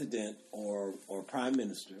president or prime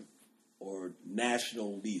minister or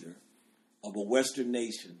national leader of a Western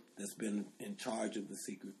nation that's been in charge of the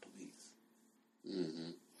secret police.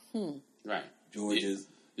 Mm-hmm. Right. George is...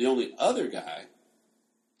 The only other guy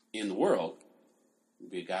in the world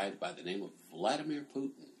would be a guy by the name of Vladimir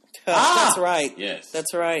Putin. That's right. Yes.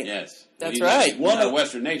 That's right. Yes. That's right. One of a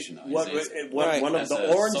Western nation, though. One of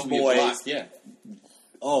the Orange Soviet Boys. bloc, yeah.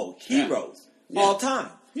 Oh, heroes. Yeah. All time.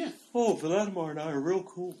 Yeah. Oh, Vladimir and I are real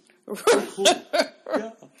cool. Real cool.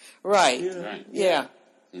 Yeah. Right. Yeah. Right. Yeah.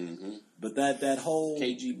 Mm-hmm. But that whole...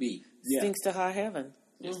 KGB. Stinks to high heaven.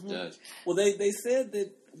 Yes, it does. Well, they said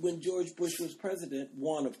that when George Bush was president,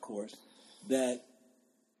 one, of course, that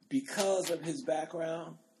because of his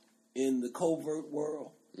background in the covert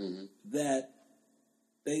world, that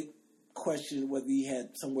they questioned whether he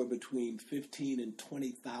had somewhere between 15 and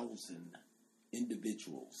 20,000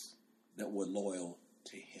 individuals that were loyal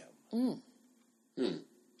to him.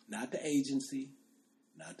 Not the agency,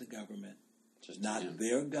 not the government, Just not him.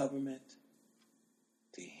 their government,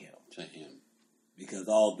 to him. To him. Because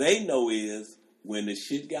all they know is when the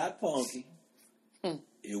shit got funky,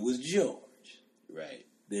 it was George Right.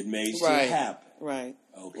 that made shit happen. Right.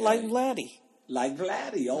 Okay. Like Vladdy. Like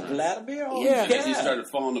Vladdy. Oh, Vladimir. Oh, Yeah. As he started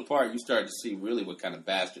falling apart, you started to see really what kind of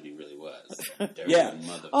bastard he really was. Yeah.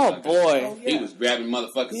 Oh, boy. Oh, yeah. He was grabbing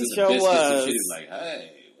motherfuckers in the sure biscuits and was. shit. He was like,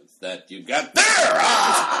 hey, what's that you got there?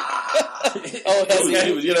 Ah!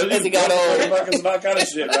 As he got old. Motherfuckers and all kind of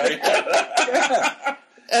shit, right?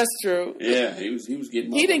 That's true. Yeah, he was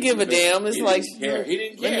getting. He didn't give a damn. It's he like didn't care. He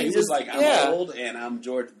didn't care. let me He was just- like, I'm old and I'm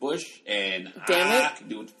George Bush and Damn I it. can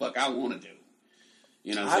do what the fuck I want to do.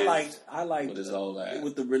 You know, what I'm saying? I like With his old ass.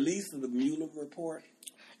 with the release of the Mueller report.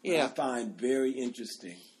 What I find very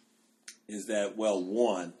interesting is that, well,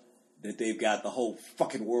 one, that they've got the whole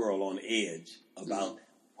fucking world on edge about,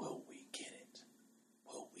 will we get it?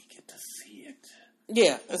 Will we get to see it?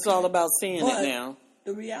 Yeah, it's all about seeing But it now.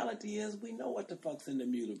 the reality is we know what the fuck's in the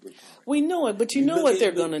Mueller report. We know it, but you know what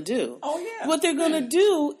they're going to do. Oh, yeah. What they're going to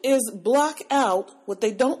do is block out what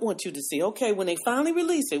they don't want you to see. Okay, when they finally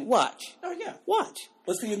release it, watch. Oh, yeah. Watch.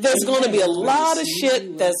 But see, There's going to be a lot of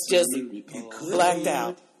shit that's just it could blacked be,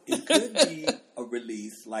 out. It could be a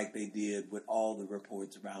release like they did with all the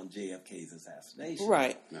reports around JFK's assassination.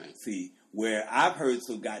 Right. See, where I've heard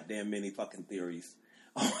so goddamn many fucking theories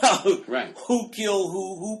Right. Who killed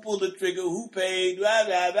who pulled the trigger, who paid, blah,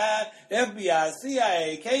 blah, blah, FBI,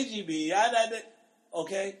 CIA, KGB, blah, blah, blah.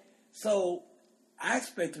 Okay? So I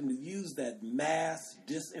expect him to use that mass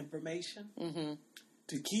disinformation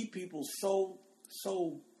to keep people so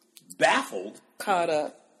baffled, caught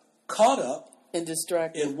up, and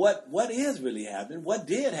distracted. And what is really happening? What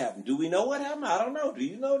did happen? Do we know what happened? I don't know. Do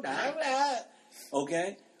you know?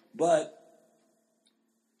 Okay, but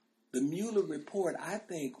the Mueller report, I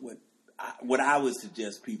think what I would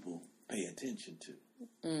suggest people pay attention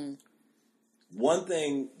to. One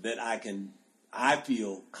thing that I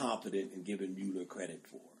feel confident in giving Mueller credit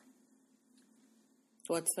for.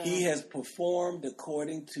 What's that? He has performed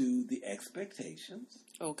according to the expectations.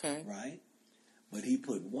 Okay. Right? But he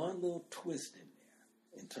put one little twist in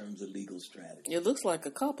there in terms of legal strategy. It looks like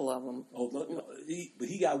a couple of them. But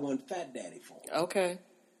he got one fat daddy for him. Okay.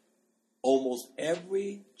 Almost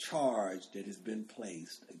every charge that has been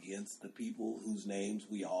placed against the people whose names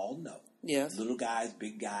we all know. Yes. Little guys,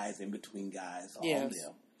 big guys, in-between guys, all yes.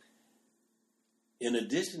 them. In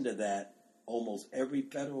addition to that, almost every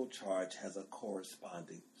federal charge has a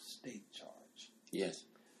corresponding state charge. Yes.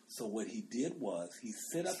 So what he did was he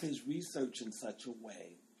set up his research in such a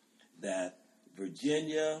way that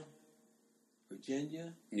Virginia,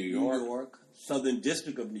 New York, Southern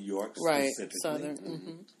District of New York, right, specifically,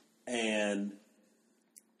 Southern, and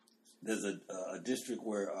there's a district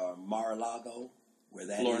where Mar-a-Lago, where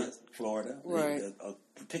that is, Florida, right, a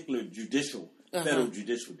particular federal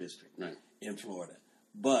judicial district in Florida.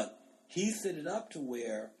 But he set it up to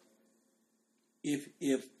where if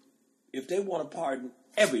they want to pardon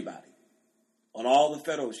everybody on all the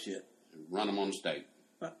federal shit, run them on the state.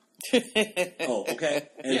 Oh, okay.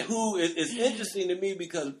 And it's interesting to me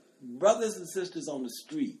because brothers and sisters on the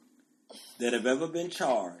street that have ever been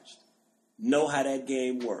charged know how that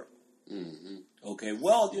game works. Mm-hmm. Okay,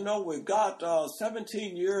 well, we've got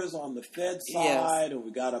 17 years on the Fed side, and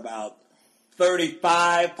we got about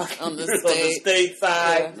 35 on the state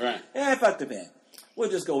side. Yeah. Right. Yeah, fuck the Fed. We'll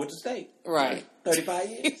just go with the state. Right. 35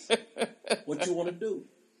 years. What you want to do?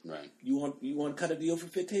 Right. You want to cut a deal for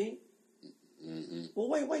 15? Mm-hmm. Well,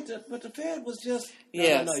 wait. But the Fed was just...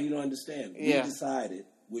 No, you don't understand. We decided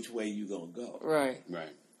which way you're going to go. Right.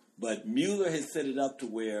 Right. But Mueller has set it up to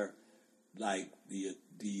where, like,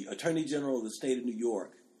 the Attorney General of the state of New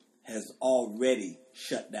York has already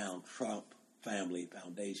shut down Trump Family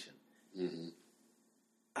Foundation. Mm-hmm.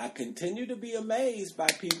 I continue to be amazed by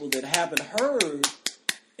people that haven't heard.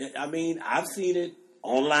 I mean, I've seen it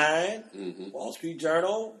online, Wall Street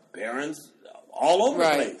Journal, Barron's, all over the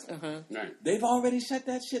place. Right. They've already shut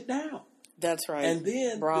that shit down. That's right. And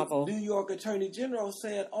then the New York Attorney General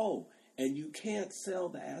said, and you can't sell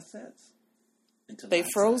the assets until they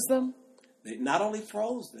froze them? They not only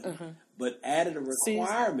froze them, but added a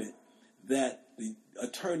requirement that the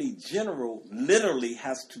Attorney General literally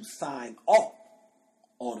has to sign off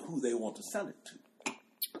on who they want to sell it to.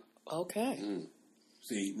 Okay.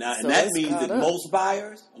 See, now, and that means that most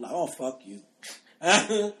buyers are like, fuck you.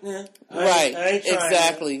 Right,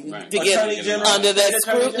 exactly. Right. To get under that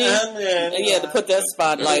scrutiny, to put that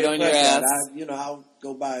spotlight on your ass. I'll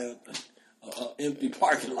go buy a empty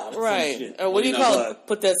parking lot. Right. Shit. Or what do you call it?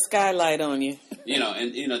 Put that skylight on you.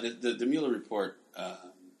 The Mueller report,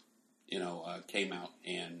 came out,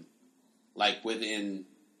 and like within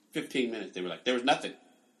 15 minutes, they were like, there was nothing.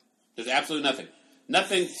 There's absolutely nothing.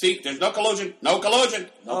 Nothing. See, there's no collusion. No collusion.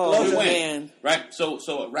 No collusion. Man. Right.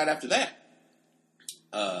 So right after that,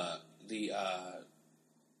 the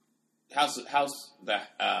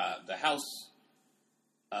House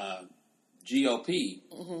GOP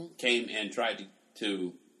came and tried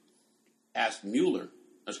to ask Mueller,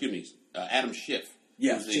 Adam Schiff,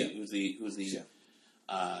 who's the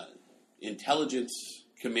Intelligence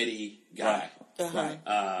Committee guy, right?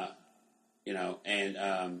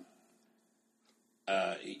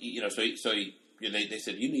 They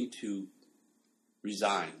said you need to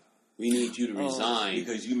resign. We need you to resign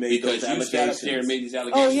because you made those allegations. You sat up there and made these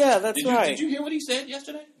allegations. Oh yeah, that's right. Did you hear what he said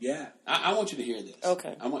yesterday? Yeah, I want you to hear this.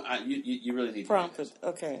 Okay, you really need to prompted.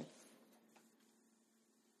 Hear this. Okay,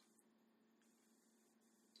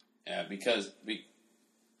 because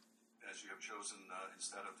as you have chosen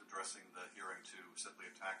instead of addressing the hearing to simply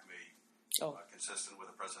attack me, consistent with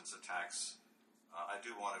the president's attacks, I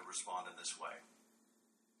do want to respond in this way.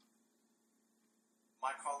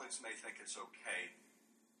 My colleagues may think it's okay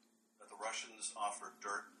that the Russians offered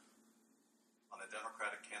dirt on a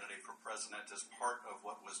Democratic candidate for president as part of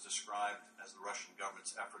what was described as the Russian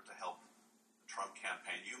government's effort to help the Trump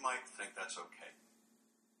campaign. You might think that's okay.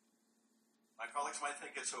 My colleagues might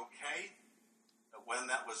think it's okay that when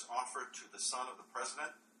that was offered to the son of the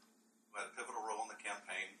president, who had a pivotal role in the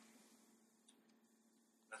campaign,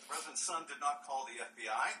 that the president's son did not call the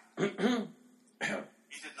FBI.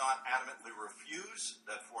 He did not adamantly refuse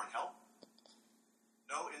that foreign help.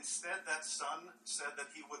 No, instead, that son said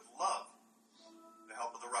that he would love the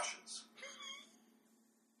help of the Russians.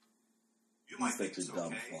 You might think it's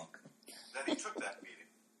okay that he took that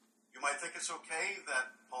meeting. You might think it's okay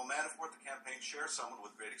that Paul Manafort, the campaign chair, someone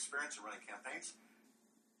with great experience in running campaigns,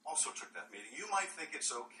 also took that meeting. You might think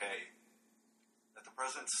it's okay that the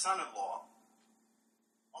president's son-in-law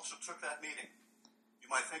also took that meeting. You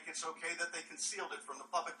might think it's okay that they concealed it from the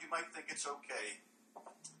public. You might think it's okay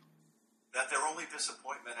that their only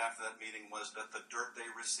disappointment after that meeting was that the dirt they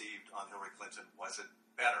received on Hillary Clinton wasn't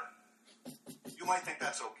better. You might think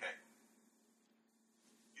that's okay.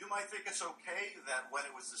 You might think it's okay that when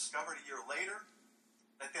it was discovered a year later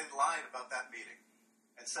that they lied about that meeting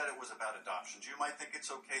and said it was about adoptions. You might think it's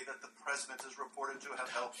okay that the president is reported to have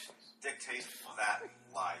helped dictate that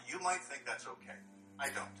lie. You might think that's okay. I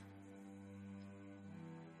don't.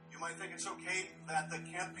 You might think it's okay that the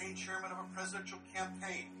campaign chairman of a presidential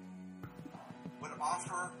campaign would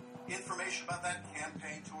offer information about that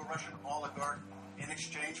campaign to a Russian oligarch in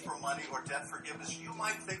exchange for money or debt forgiveness. You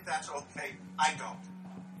might think that's okay. I don't.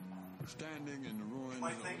 Standing in the ruins you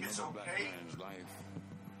might think it's okay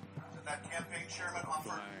that campaign chairman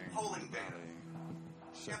offered polling data.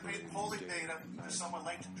 Campaign polling data to someone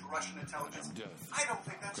linked to Russian intelligence. I don't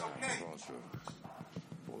think that's okay.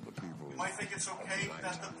 You might think it's okay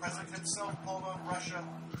that the president himself called on Russia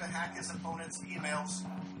to hack his opponent's emails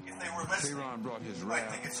if they were listening. You might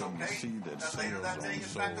think it's okay that later that day, in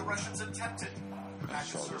fact, the Russians attempted to hack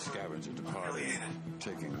a server affiliated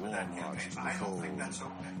with that campaign. I don't think that's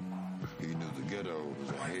okay. He knew the ghetto was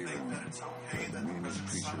a haven that the meanest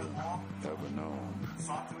creature ever known.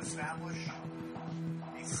 Sought to establish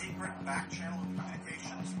a secret back channel of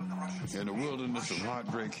communications with the Russians. In a wilderness of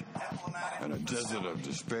heartbreak and a desert of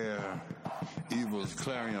despair, evil's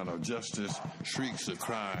clarion of justice shrieks a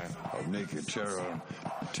cry of naked terror,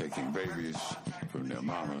 taking babies from their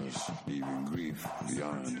mamas, leaving grief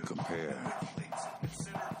beyond compare.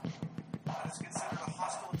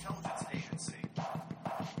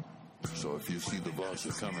 So if you see the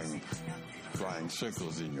vulture coming, flying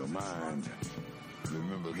circles in your mind,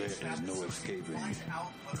 remember there is no escaping,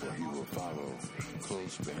 for he will follow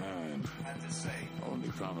close behind. Only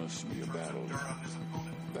promise me a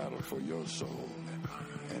battle for your soul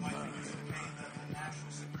and mine.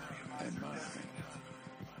 And mine.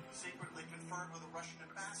 Secretly conferred with a Russian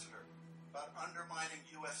ambassador about undermining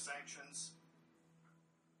U.S. sanctions,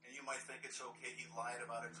 and you might think it's okay he lied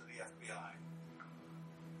about it to the FBI.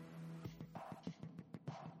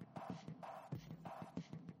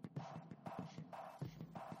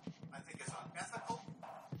 I think it's unethical.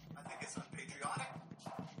 I think it's unpatriotic.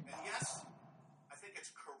 And yes, I think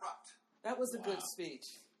it's corrupt. That was a good speech.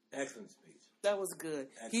 Excellent speech. That was good.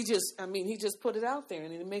 Excellent. He just put it out there,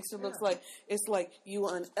 and it makes it look like it's like you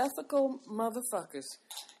unethical motherfuckers,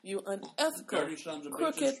 you unethical, dirty sons of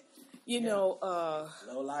crooked, bitches. Low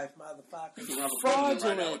life motherfuckers, fraudulent.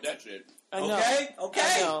 Right now, that's it. I know. Okay.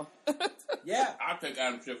 I know. Yeah. I think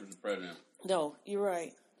Adam Schiff is the president. No, you're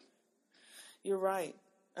right. You're right.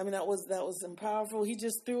 I mean, that was powerful. He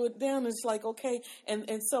just threw it down. It's like, okay.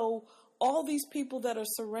 And so all these people that are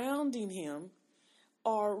surrounding him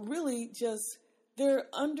are really just, they're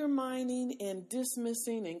undermining and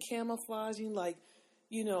dismissing and camouflaging, like,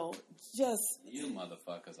 just... You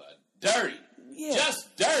motherfuckers are dirty. Yeah.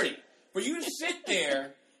 Just dirty. For you to sit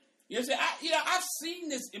there, I've seen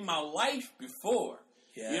this in my life before.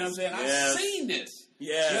 Yes. You know what I'm saying? Yes. I've seen this.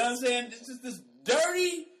 Yes. You know what I'm saying? This is this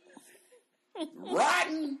dirty,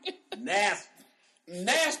 rotten,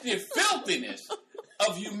 nasty filthiness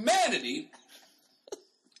of humanity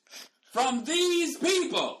from these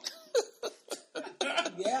people.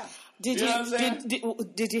 Yeah. Did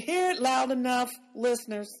you hear it loud enough,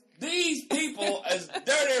 listeners? These people as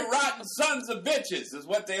dirty, rotten sons of bitches is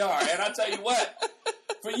what they are. And I tell you what,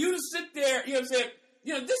 for you to sit there, you know what I'm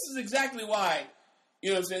saying? This is exactly why, you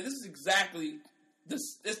know what I'm saying? This is exactly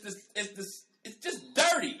it's just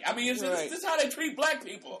dirty. I mean, this is how they treat black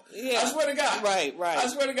people. Yeah. I swear to God. Right. I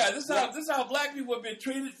swear to God. This is how black people have been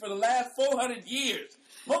treated for the last 400 years.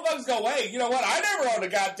 Motherfuckers go, hey, you know what? I never owned a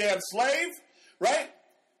goddamn slave, right?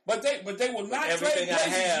 But they will not trade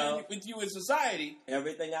places with you in society.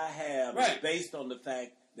 Everything I have is based on the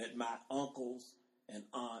fact that my uncles and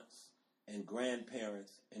aunts and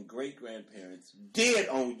grandparents and great-grandparents did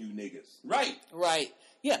own you niggas. Right.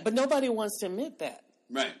 Yeah, but nobody wants to admit that.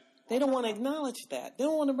 Right. They don't want to acknowledge that. They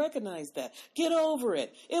don't want to recognize that. Get over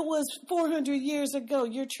it. It was 400 years ago.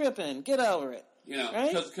 You're tripping. Get over it. You know,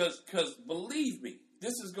 right? Because believe me,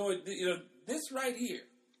 this is going. You know, this right here,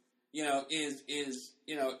 you know, is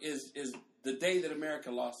the day that America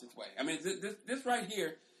lost its way. I mean, this right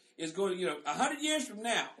here is going. You know, 100 years from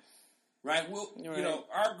now, right? You know,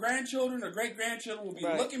 our grandchildren or great grandchildren will be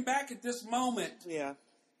looking back at this moment. Yeah.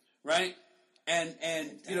 Right. And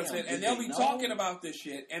you know what I'm saying? And they'll be talking about this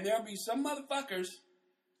shit, and there'll be some motherfuckers,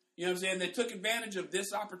 you know what I'm saying, that took advantage of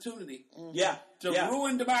this opportunity to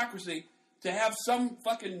ruin democracy, to have some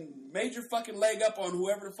fucking major fucking leg up on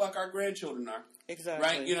whoever the fuck our grandchildren are. Exactly.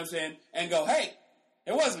 Right? You know what I'm saying? And go, hey,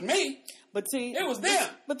 it wasn't me. But see, it was them.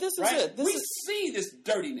 But this is right? it. We see this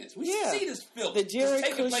dirtiness. We see this filth. The Jared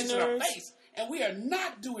taking place in our Kushners. face, and we are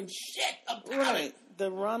not doing shit about it.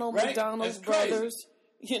 The Ronald McDonald's brothers.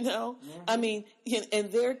 You know, I mean,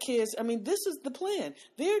 and their kids. I mean, this is the plan.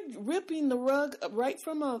 They're ripping the rug right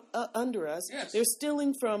from under us. Yes. They're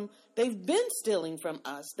stealing from. They've been stealing from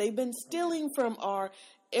us. They've been stealing from our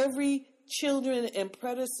every children and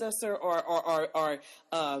predecessor, or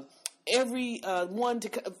every one to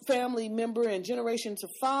family member and generation to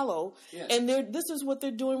follow. Yes. And this is what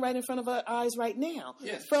they're doing right in front of our eyes right now.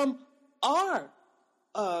 Yes. From our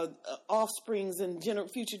offsprings and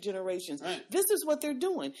future generations. Right. This is what they're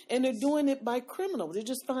doing. And they're doing it by criminal. They're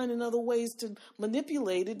just finding other ways to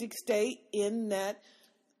manipulate it to stay in that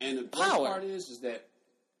and the power. worst part is that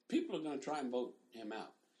people are going to try and vote him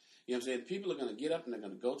out. You know what I'm saying? People are going to get up and they're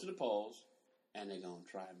going to go to the polls and they're going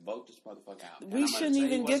to try and vote this motherfucker out. We shouldn't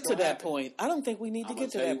even get to that point. I don't think we need to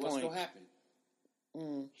get to that point. What's going to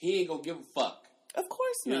happen? He ain't going to give a fuck. Of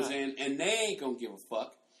course not. You know what I'm saying? And they ain't going to give a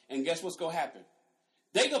fuck. And guess what's going to happen?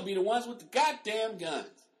 They gonna be the ones with the goddamn guns.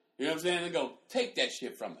 You know what I'm saying? They go, take that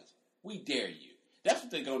shit from us. We dare you. That's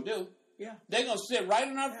what they're gonna do. Yeah. They're gonna sit right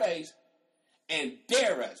in our face and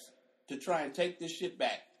dare us to try and take this shit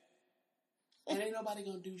back. And ain't nobody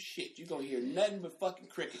gonna do shit. You're gonna hear nothing but fucking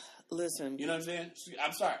crickets. Listen. You know what I'm saying?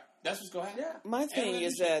 I'm sorry. That's what's gonna happen. Yeah. My thing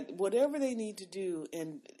is that whatever they need to do,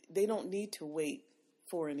 and they don't need to wait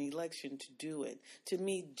for an election to do it. To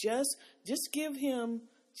me, just give him.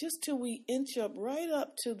 Just till we inch up right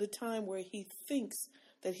up to the time where he thinks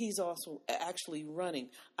that he's also actually running.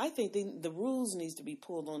 I think the rules needs to be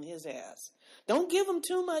pulled on his ass. Don't give him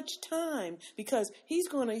too much time because he's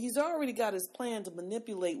already got his plan to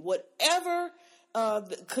manipulate whatever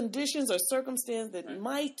the conditions or circumstance that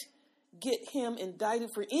might get him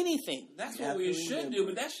indicted for anything. That's what we should do,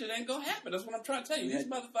 but that shit ain't gonna happen. That's what I'm trying to tell you. These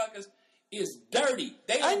motherfuckers is dirty.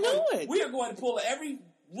 I know it. We are going to pull every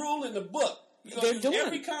rule in the book. They're doing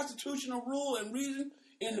every constitutional rule and reason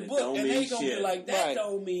in the book, and they gonna be like, that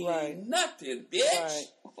don't mean nothing, bitch. Right.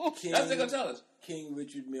 That's what they're gonna tell us. King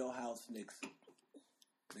Richard Milhouse Nixon,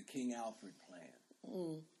 the King Alfred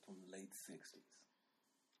plan from the late 60s.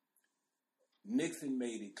 Nixon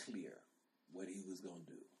made it clear what he was gonna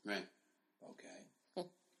do. Right. Okay.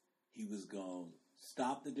 He was gonna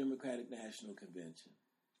stop the Democratic National Convention,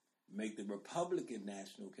 make the Republican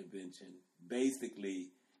National Convention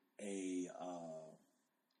basically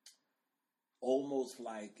almost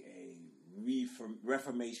like a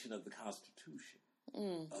reformation of the Constitution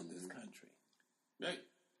of this country. Right.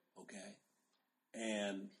 Okay.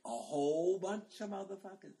 And a whole bunch of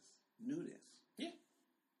motherfuckers knew this. Yeah.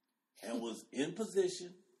 And was in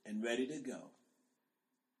position and ready to go.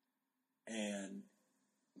 And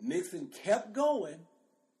Nixon kept going,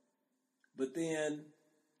 but then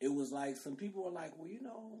it was like some people were like, well, you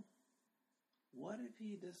know, what if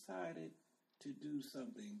he decided to do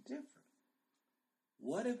something different?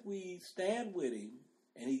 What if we stand with him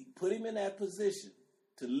and he put him in that position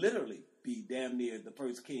to literally be damn near the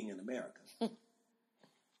first king in America?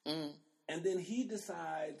 And then he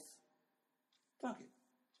decides, fuck it,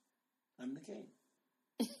 I'm the king.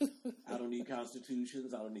 I don't need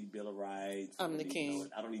constitutions. I don't need Bill of Rights. I'm the king.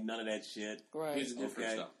 I don't need none of that shit. Right. Here's the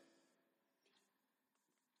difference, though.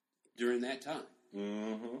 During that time,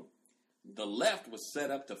 the left was set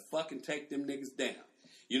up to fucking take them niggas down.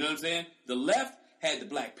 You know what I'm saying? The left had the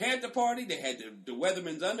Black Panther Party. They had the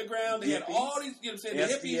Weathermen's Underground. They had all these, you know what I'm saying?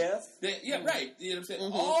 The hippies. Right. You know what I'm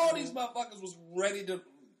saying? All these motherfuckers was ready to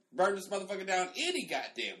burn this motherfucker down any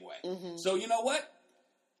goddamn way. So you know what?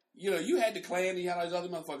 You know, you had the Klan and you had all these other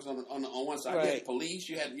motherfuckers on one side. Right. You had the police,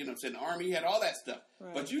 you had, you know what I'm saying, the army, you had all that stuff.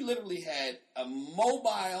 Right. But you literally had a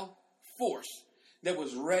mobile force that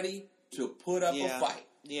was ready to put up a fight.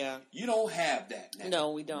 Yeah. You don't have that now.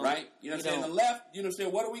 No, we don't. Right? You know what I'm saying? The left, you know what I'm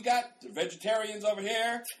saying? What do we got? The vegetarians over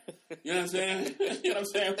here. You know what I'm saying? You know what I'm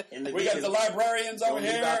saying? We got the librarians over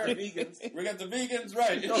here. We got the vegans. We got the vegans,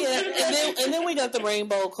 right. Yeah, and then we got the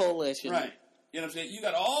Rainbow Coalition. Right. You know what I'm saying? You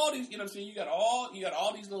got all these, you know what I'm saying? You got all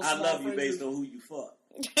these little I small love you based on who you fuck.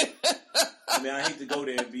 I mean, I hate to go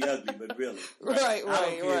there and be ugly, but really. Right. I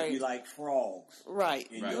don't care if you like frogs. Right.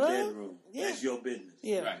 In your bedroom. Yeah. That's your business.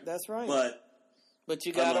 Yeah, that's right. But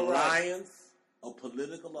you got an alliance, a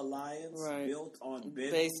political alliance built on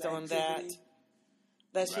based on activity,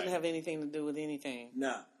 that shouldn't have anything to do with anything.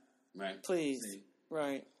 No. Right. Please. See?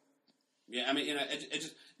 Right. Yeah, I mean, you know, it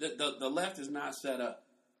just the left is not set up.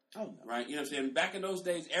 Oh, no. Right? You know what I'm saying? Back in those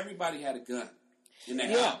days, everybody had a gun in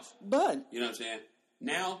their house. But you know what I'm saying?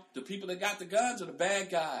 Now, the people that got the guns are the bad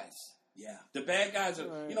guys. Yeah. The bad guys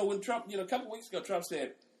are, you know, when Trump, you know, a couple weeks ago, Trump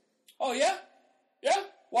said, oh, yeah? Yeah?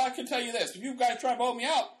 Well, I can tell you this. If you guys try to vote me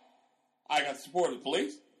out, I got the support of the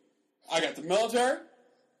police. I got the military.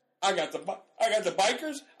 I got the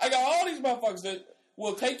bikers. I got all these motherfuckers that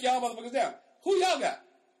will take y'all motherfuckers down. Who y'all got?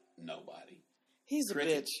 Nobody. He's a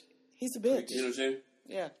bitch. He's a bitch. You know what I'm saying?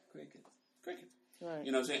 Yeah. Cricket. Right.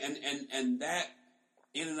 You know what I'm saying? And that,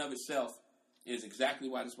 in and of itself, is exactly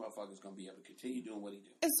why this motherfucker is going to be able to continue doing what he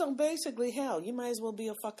do. And so basically, hell, you might as well be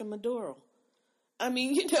a fucking Maduro. I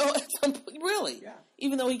mean, you know, really. Yeah.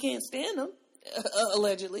 Even though he can't stand them,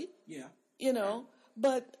 allegedly. Yeah. You know,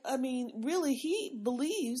 but, I mean, really, he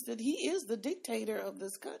believes that he is the dictator of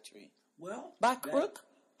this country. Well. By crook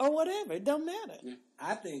or whatever. It don't matter. Yeah.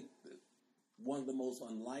 I think that one of the most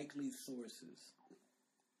unlikely sources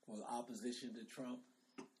for the opposition to Trump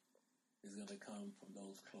is going to come from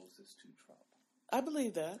those closest to Trump. I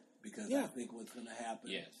believe that. Because I think what's going to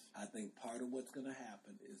happen, I think part of what's going to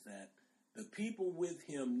happen is that the people with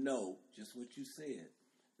him know, just what you said,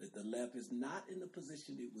 that the left is not in the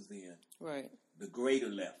position it was in. Right. The greater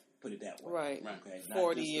left, put it that way. Right. Okay?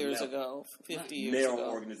 40 years ago, 50 years ago. Narrow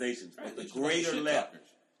organizations. But the greater left,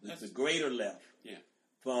 the greater left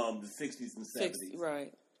from the 60s and 70s.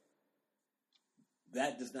 Right.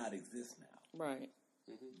 That does not exist now. Right.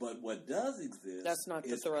 Mm-hmm. But what does exist That's not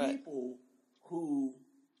the is threat. people who,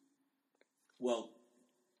 well,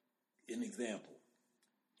 an example,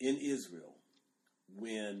 in Israel,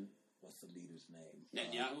 when, what's the leader's name?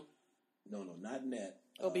 Netanyahu? No, not Net.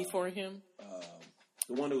 Before him?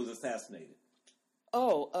 The one who was assassinated.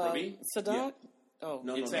 Rabin? Sadat? Yeah. Oh.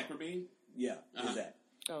 No. Rabin? Yeah, Isaac.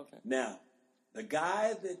 Okay. Now, the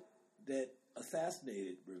guy that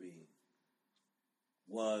assassinated Rabin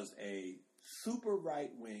was a super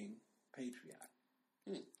right-wing patriot.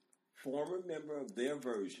 Former member of their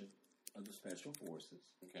version of the Special Forces.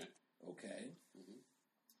 Okay.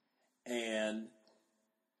 Mm-hmm. And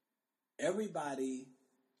everybody,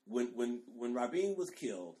 when Rabin was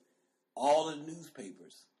killed, all the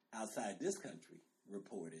newspapers outside this country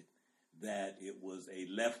reported that it was a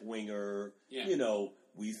left-winger, you know,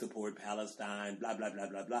 we support Palestine, blah, blah, blah,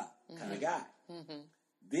 blah, blah, kind of guy. Mm-hmm.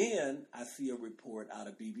 Then I see a report out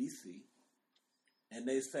of BBC, and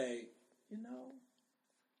they say, you know,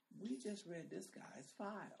 we just read this guy's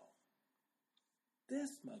file.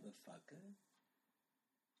 This motherfucker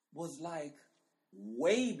was like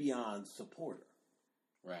way beyond supporter.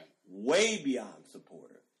 Right. Way beyond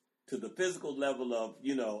supporter. To the physical level of,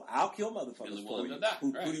 you know, I'll kill motherfuckers for you.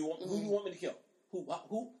 Who do you want me to kill? Who?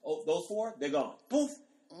 Oh, those four? They're gone. Poof.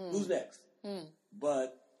 Who's next?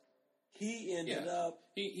 But he ended up.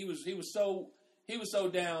 He was so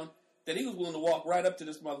down that he was willing to walk right up to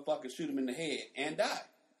this motherfucker, shoot him in the head, and die.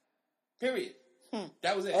 Period.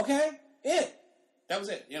 That was it. Okay. That was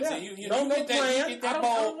it. You know what I'm saying? You no get plan. Get that I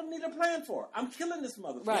ball. don't need a plan for it. I'm killing this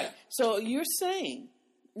motherfucker. Right. So you're saying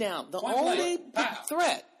now the only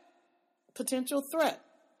potential threat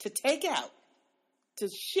to take out, to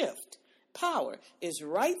shift power is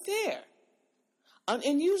right there.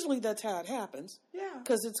 And usually that's how it happens. Yeah.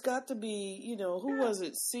 Because it's got to be, you know, who was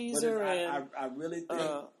it? Caesar and... I really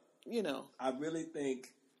think... you know. I really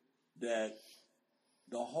think that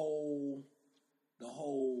the whole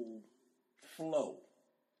flow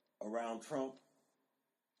around Trump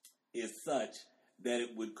is such that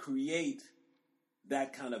it would create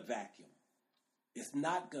that kind of vacuum. It's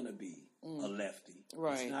not going to be a lefty.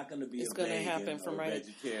 Right. It's not going to be it's a going to vegan happen from or right.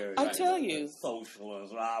 vegetarian. I tell you.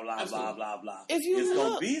 Socialist, blah, blah, blah, blah, blah. If you it's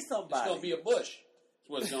going to be somebody. It's going to be a Bush. That's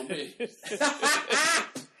what it's going to be.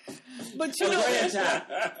 But you know, a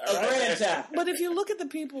grandchild. But if you look at the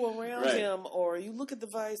people around him, or you look at the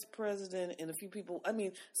vice president and a few people, I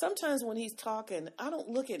mean, sometimes when he's talking, I don't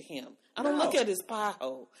look at him. I don't look at his pie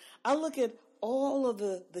hole. I look at all of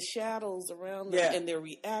the shadows around them and their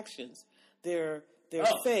reactions, their their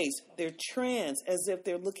face, their trance, as if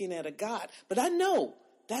they're looking at a god. But I know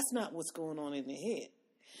that's not what's going on in their head.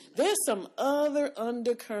 There's some other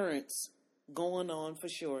undercurrents going on for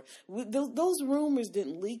sure. Those rumors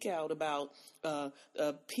didn't leak out about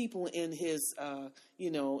people in his,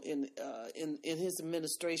 in his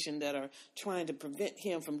administration that are trying to prevent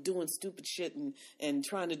him from doing stupid shit and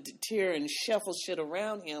trying to tear and shuffle shit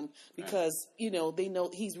around him because, they know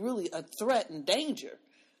he's really a threat and danger.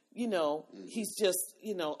 He's just,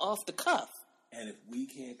 off the cuff. And if we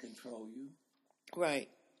can't control you, right,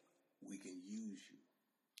 we can use you.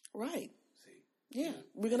 Right. Yeah,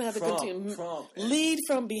 we're gonna have to continue. Trump, lead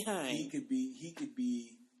from behind. He could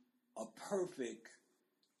be a perfect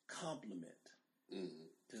complement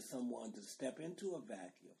to someone to step into a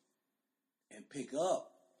vacuum and pick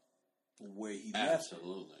up from where he left.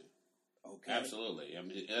 Absolutely. Okay. Absolutely. I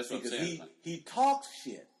mean, that's what I'm saying. He talks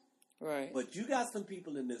shit. Right. But you got some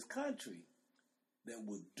people in this country that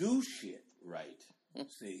will do shit. Right.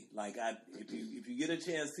 See, like if you get a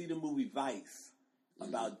chance, see the movie Vice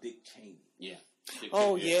about Dick Cheney. Yeah.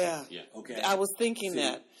 Yeah. Okay. I was thinking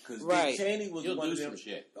that. Because Dick Cheney was He'll one do of them. Some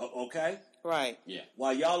shit. Okay. Right. Yeah.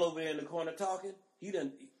 While y'all over there in the corner talking, he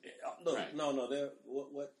done. Look, right. no, they're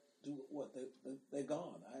they're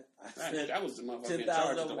gone. I was the motherfucker in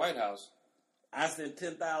charge at the White House. I sent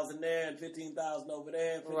 10,000 there and 15,000 over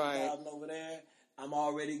there, 50,000 over there. I'm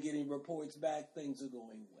already getting reports back. Things are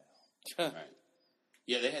going well. Right.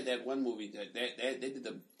 Yeah, they had that one movie that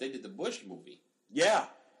they did the Bush movie. Yeah.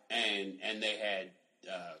 And they had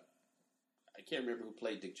I can't remember who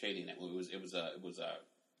played Dick Cheney in that movie. It was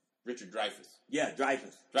Richard Dreyfuss. Yeah,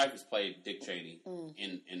 Dreyfuss. Dreyfuss played Dick Cheney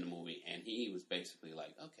in the movie, and he was basically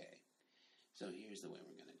like, okay, so here's the way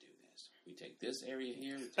we're going to do this. We take this area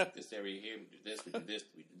here, we take this area here, we do this, we do this,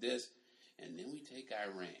 we do this, and then we take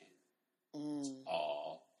Iran. It's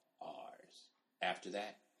all ours. After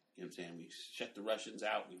that, you know what I'm saying, we shut the Russians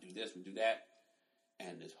out, we do this, we do that,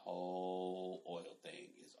 and this whole oil thing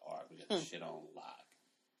is ours. We got the shit on lock,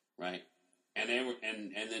 right? And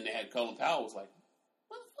then they had Colin Powell was like,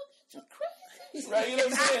 motherfucker, you're crazy, right? You know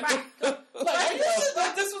what I'm saying?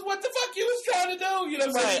 Like, this is what the fuck you was trying to do. You know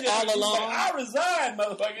what I'm saying? All along. Like, I resign,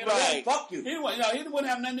 motherfucker. You know, right. Fuck you. He didn't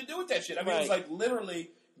have nothing to do with that shit. I mean, it was like literally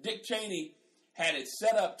Dick Cheney had it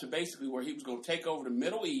set up to basically where he was going to take over the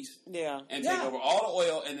Middle East, and take over all the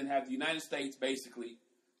oil, and then have the United States basically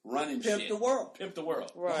running Pimp shit. the world. Pimp the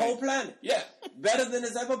world. Right. The whole planet. Yeah. Better than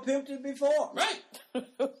it's ever pimped it before. Right.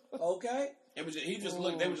 Okay. It was. He just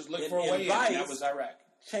looked. They were just looking for a way in. That was Iraq.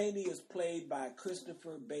 Cheney is played by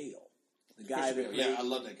Christopher Bale, the guy that played, I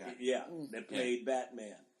love that guy. Yeah, that played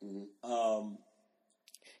Batman. Mm-hmm.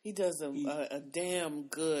 He does a damn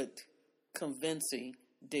good, convincing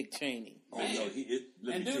Dick Cheney. Oh no,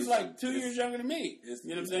 and dude's like 2 years younger than me. You know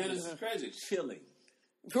what I'm saying? This is crazy. Chilling.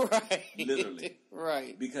 Right. Literally.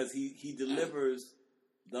 Right. Because he delivers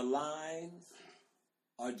the lines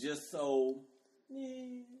are just so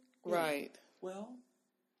right. Well,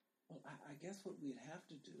 I guess what we'd have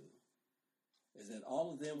to do is that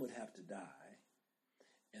all of them would have to die,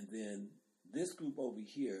 and then this group over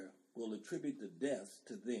here will attribute the deaths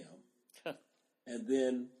to them, and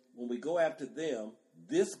then when we go after them,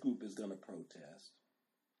 this group is going to protest,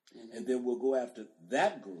 and then we'll go after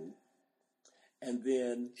that group, and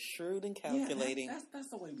then shrewd and calculating. Yeah, that's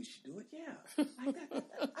the way we should do it. Yeah,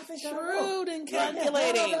 I think shrewd and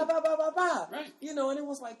calculating. Right. You know, and it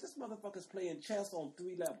was like this motherfucker's playing chess on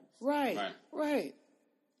 3 levels. Right.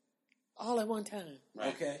 All at one time.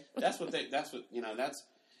 Right. Okay. That's what they're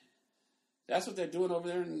doing over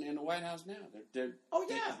there in the White House now. They're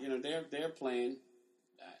they're playing.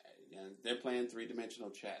 They're playing 3-dimensional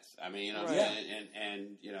chess. I mean,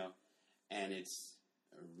 and it's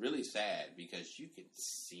really sad because you can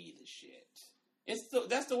see the shit.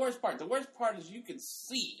 That's the worst part. The worst part is you can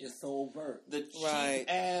see. It's so overt. The cheap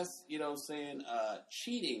ass,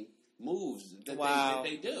 cheating moves that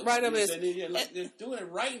they do. Right. They're doing it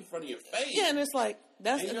right in front of your face. Yeah, and it's like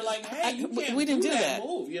and you're like, hey, you can't we didn't do that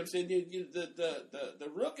move. You know what I'm saying? The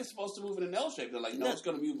rook is supposed to move in an L shape. They're like, no, it's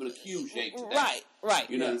going to move in a Q shape today. Right.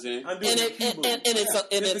 You know what I'm saying? And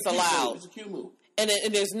it's allowed. It's a Q move. And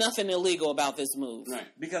there's nothing illegal about this move. Right.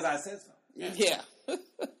 Because I said so. Yeah.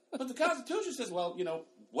 But the Constitution says, well,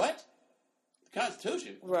 what? The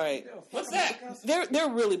Constitution? Right. What's that? They're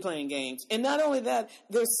really playing games. And not only that,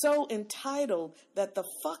 they're so entitled that the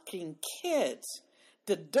fucking kids,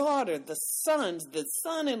 the daughter, the sons, the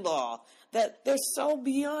son-in-law, that they're so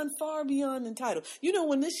far beyond entitled. You know,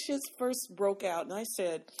 when this shit first broke out, and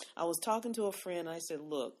I was talking to a friend, I said,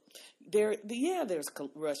 look, there's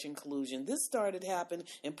Russian collusion. This started happening,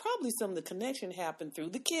 and probably some of the connection happened through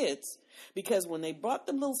the kids. Because when they brought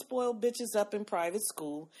them little spoiled bitches up in private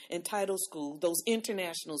school, entitled school, those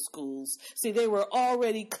international schools, see, they were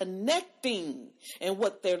already connecting. And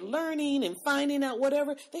what they're learning and finding out,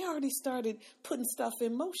 whatever, they already started putting stuff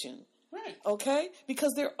in motion. Right. Okay?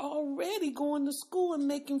 Because they're already going to school and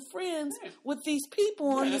making friends with these people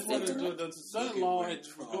on this internet. The son-in-law was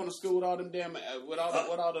going to school with all them damn with all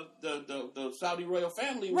the Saudi royal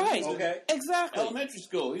family. Right. Okay. Exactly. Elementary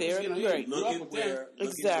school. Look at where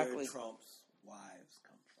Trump's wives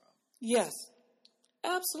come from. Yes.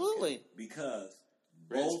 Absolutely. Okay. Because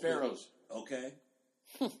Red Sparrows. Okay.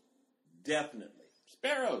 Definitely.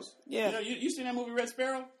 Sparrows. Yeah. You seen that movie Red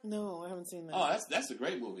Sparrow? No, I haven't seen that. Oh, that's a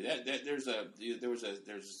great movie. There's a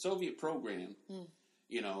Soviet program,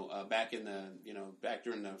 back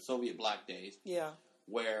during the Soviet bloc days. Yeah.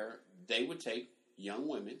 Where they would take young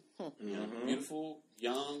women, beautiful,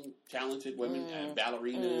 young, talented women,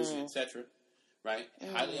 ballerinas, etc. Right,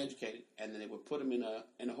 highly educated, and then they would put them in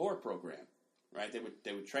a whore program. Right,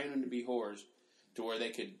 they would train them to be whores, to where they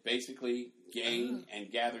could basically gain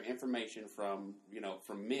and gather information from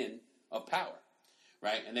men of power,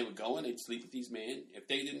 right? And they would go and they'd sleep with these men. If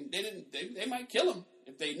they might kill them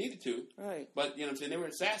if they needed to, right? But you know what I'm saying, they were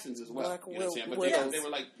assassins as well. Black you know what I'm saying? But widows. they were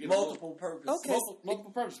like multiple purposes. Okay.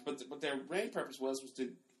 Multiple purposes. But their main purpose was to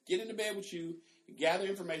get into bed with you, gather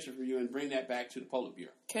information from you, and bring that back to the Politburo.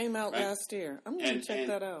 Came out last year. I'm going to check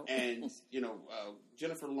that out. And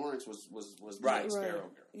Jennifer Lawrence was the right. Sparrow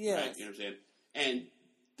girl. Yes. Right? You know what I'm saying? And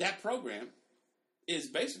that program is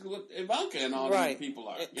basically what Ivanka and all these people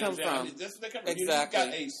are. It comes from. That's what they come from. Exactly. You've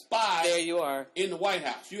got a spy. There you are. In the White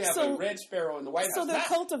House. You have a Red Sparrow in the White House. So they're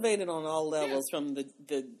cultivated on all levels. From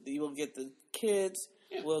you will get the kids.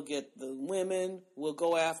 Yeah. We'll get the women. We'll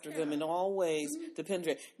go after them in all ways to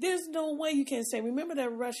penetrate. There's no way you can say. Remember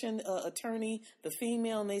that Russian attorney, the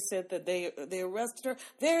female, and they said that they arrested her.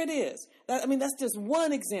 There it is. That's just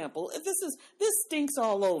one example. This stinks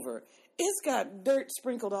all over. It's got dirt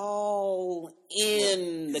sprinkled all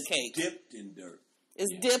in the cake. Dipped in dirt.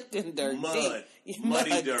 It's dipped in dirt. Mud.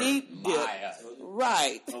 Muddy dirt. Deep dip.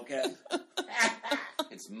 Right. Okay.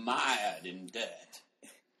 It's mired in dirt.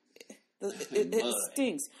 It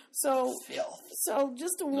stinks. So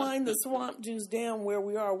just to wind the swamp juice down where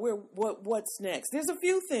we are, what's next? There's a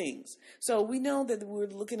few things. So we know that we're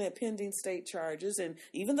looking at pending state charges, and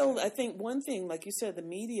even though I think one thing, like you said, the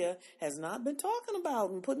media has not been talking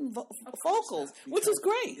about and putting focals, which is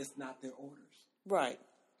great. It's not their orders. Right.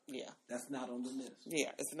 Yeah. That's not on the list.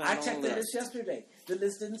 Yeah, it's not I on the list. checked the list yesterday. The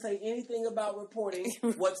list didn't say anything about reporting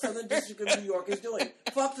what Southern District of New York is doing.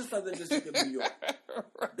 Fuck the Southern District of New York.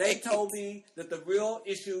 Right. They told me that the real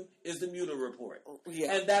issue is the Mueller report.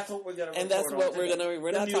 Yeah. And that's what we're going to report on. And that's what we're going to...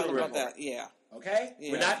 We're not talking about that. Yeah. Okay?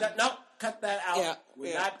 Yeah. We're not... No, cut that out. Yeah.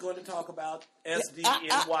 We're not going to talk about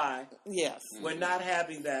SDNY. Yes. We're not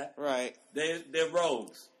having that. Right. They're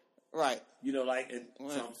rogues. Right.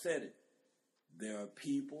 Trump said it. There are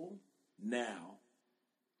people now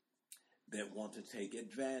that want to take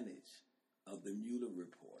advantage of the Mueller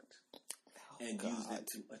report and use it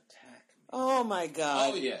to attack me. Oh my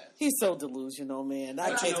God! Oh yeah, he's so delusional, man.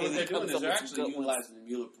 I can't what they're doing is they're actually utilizing the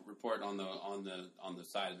Mueller report on the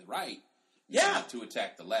side of the right. Yeah, to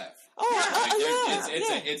attack the left.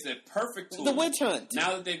 It's a perfect tool. The witch hunt.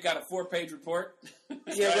 Now that they've got a 4-page report.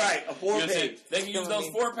 Yeah, right. A 4-page. They can use those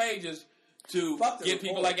 4 pages to get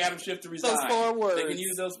people like Adam Schiff to resign. Those 4 words. They can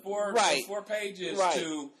use those 4 pages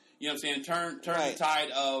to, turn the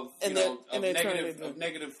tide of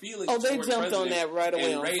negative feelings. Oh, they jumped on that right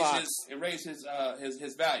away on Fox. And raise his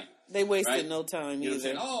value. They wasted no time either.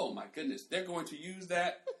 Saying, oh my goodness, they're going to use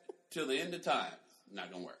that till the end of time.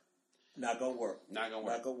 Not gonna work. Not gonna work.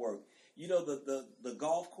 You know the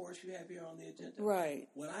golf course you have here on the agenda? Right.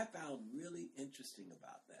 What I found really interesting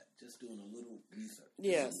about that, just doing a little research.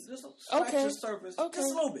 Yes. Just scratch the surface. Okay.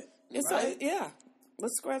 Just a little bit. Right?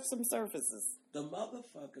 Let's scratch some surfaces. The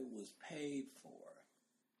motherfucker was paid for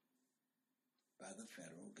by the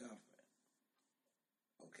federal government.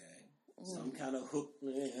 Okay? Some kind of hook.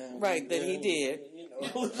 Right, that he did.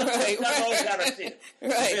 Right. All kind of shit.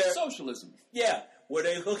 Right. Socialism. Yeah. Where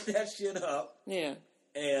they hooked that shit up. Yeah.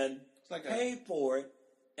 And paid for it,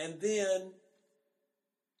 and then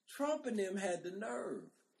Trump and them had the nerve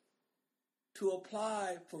to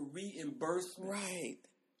apply for reimbursement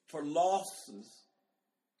for losses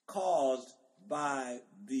caused by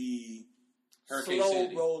the Hurricane slow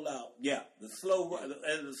Sandy. rollout. Yeah, the slow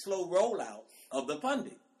rollout of the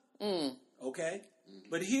funding. Okay?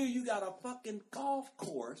 But here you got a fucking golf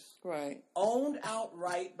course. Right. Owned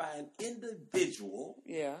outright by an individual.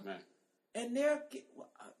 Yeah. Right. And they're...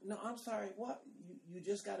 No, I'm sorry. What? You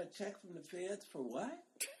just got a check from the feds for what?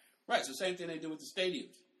 Right. So same thing they do with the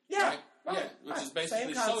stadiums. Yeah. Right. Yeah. Which is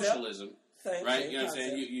basically socialism. Right. You know what I'm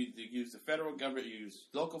saying? You use the federal government, you use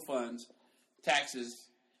local funds, taxes,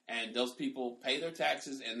 and those people pay their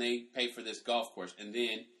taxes and they pay for this golf course. And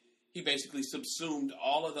then he basically subsumed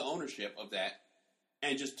all of the ownership of that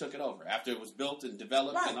and just took it over after it was built and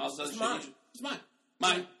developed and all this other shit. It's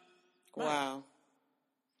mine. Wow.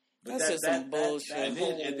 But that's just some bullshit.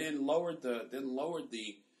 And then lowered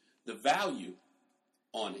the value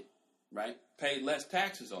on it, right? Paid less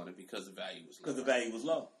taxes on it because the value was low. Because the value was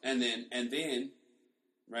low. And then,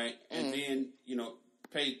 right? And then,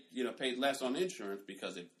 paid less on insurance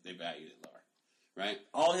because they valued it lower, right?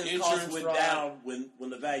 All his costs went down when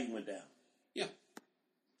the value went down. Yeah.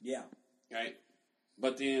 Yeah. Right?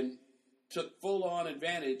 But then took full-on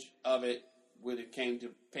advantage of it when it came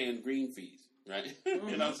to paying green fees, right? You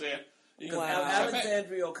know what I'm saying? Wow.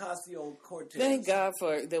 Alexandria Ocasio-Cortez. Thank God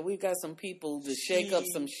that we've got some people to shake up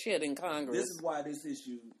some shit in Congress. This is why this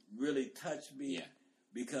issue really touched me. Yeah.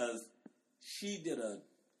 Because she did a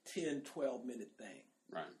 10, 12-minute thing.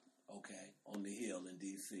 Right. Okay, on the Hill in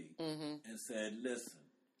D.C. And said, listen,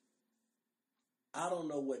 I don't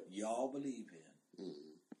know what y'all believe in.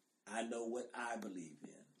 I know what I believe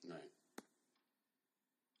in. Right.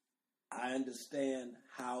 I understand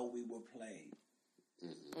how we were played.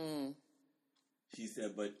 She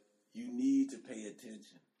said, but you need to pay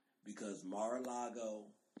attention because Mar-a-Lago,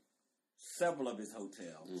 several of his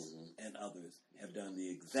hotels, and others have done the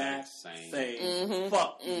exact same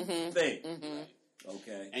fucking thing. Right.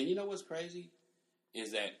 Okay. And you know what's crazy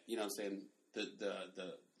is that, you know what I'm saying,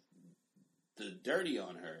 the dirty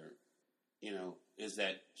on her, you know, is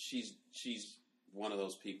that she's one of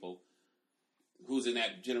those people who's in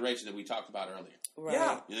that generation that we talked about earlier. Right.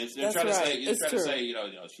 Yeah. They're trying to say, you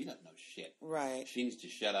know, she doesn't know shit. Right. She needs to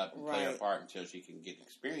shut up and play her part until she can get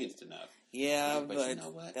experienced enough. Yeah, but you know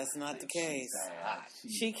what? that's not the case.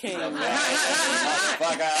 She came. That's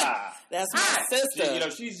my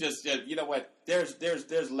sister. She's just, you know what? There's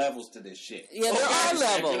levels to this shit. Yeah, there are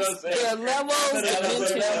levels. You know what I'm saying? There are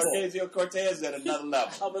levels. Ocasio-Cortez is at another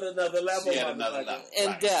level. I'm at another level. She at another level.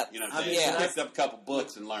 In depth. You know what I'm saying? She picked up a couple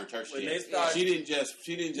books and learned her shit. She didn't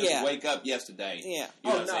just wake up yesterday. Yeah. You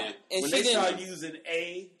know what I'm saying? And when they start using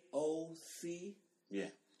AOC. Yeah.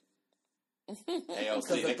 AOC.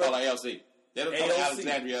 They call her AOC. They don't call her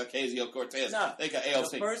Alexandria Ocasio-Cortez. No, they call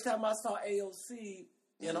AOC. The first time I saw AOC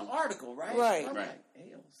in an article, right? Right. I'm like,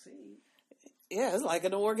 AOC? Yeah, it's like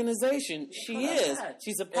an organization. She is.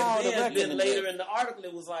 She's a power to reckon with. Then later in the article,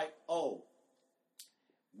 it was like, oh,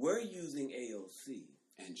 we're using AOC.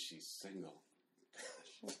 And she's single.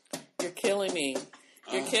 You're killing me.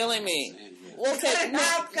 You're killing me. Well, okay,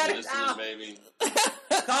 now cut it out, baby.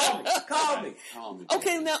 Call me.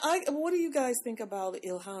 Okay, now what do you guys think about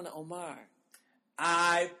Ilhan Omar?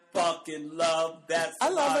 I fucking love that. I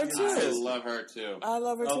love her too. I love her too. I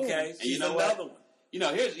love her too. Okay, she's another one. You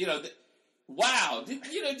know, here's wow.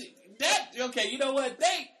 Okay, you know what?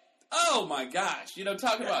 Oh my gosh. You know,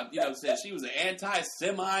 talking about, saying she was an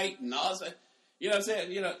anti-Semite and all that. You know what I'm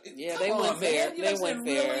saying? Yeah, they went there. They went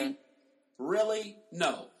there. Really?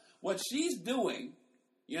 No. What she's doing,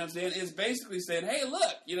 you know what I'm saying, is basically saying, hey,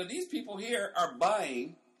 look, these people here are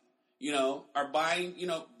buying,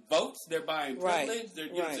 votes. They're buying privilege. They're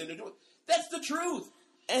doing. That's the truth.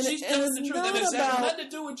 And she's telling the truth. And it has nothing to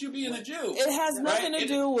do with you being a Jew. It has nothing to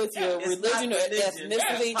do with your religion or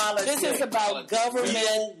ethnicity. This is about government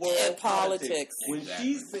and politics. When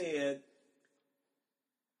she said,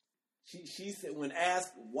 she said, when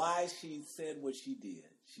asked why she said what she did,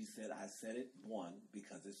 she said, I said it, one,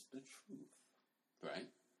 because it's the truth. Right.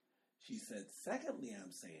 She said, secondly,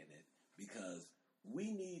 I'm saying it because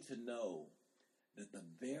we need to know that the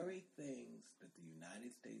very things that the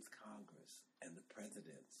United States Congress and the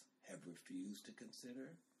presidents have refused to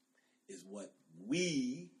consider is what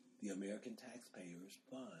we, the American taxpayers,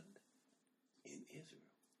 fund in Israel.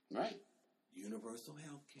 Right. Universal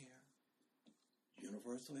health care,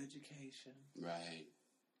 universal education. Right.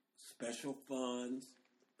 Special funds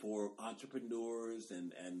for entrepreneurs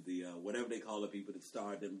and the whatever they call the people that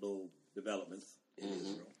start them little developments in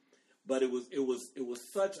Israel. But it was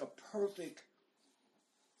such a perfect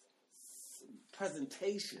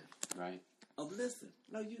presentation. Right. Of listen,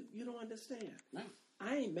 no, you don't understand. Right.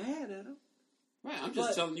 I ain't mad at them. Right. I'm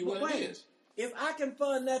just telling you what it is. If I can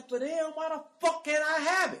fund that for them, why the fuck can't I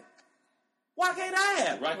have it? Why can't I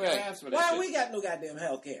have it? Right. Why we got no goddamn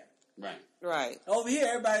health care? Right. Over here,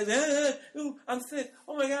 everybody's, ooh, I'm sick.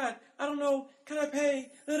 Oh my God, I don't know. Can I pay?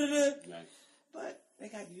 Right. But they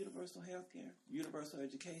got universal health care, universal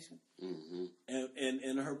education. Mm-hmm. And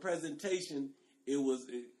in her presentation,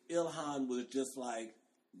 Ilhan was just like,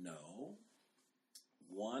 no.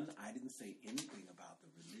 One, I didn't say anything about the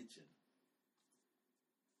religion.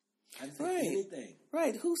 I didn't say anything.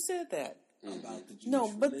 Right. Who said that? About the Jewish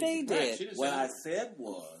No, but religion. they did. What I said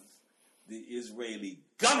was the Israeli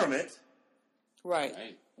government right,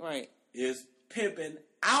 is pimping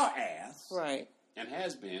our ass. Right. And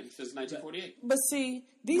has been since 1948. But see,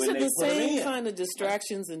 these are the same kind of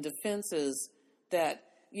distractions and defenses that,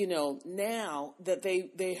 now that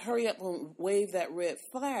they hurry up and wave that red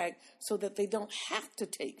flag so that they don't have to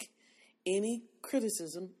take any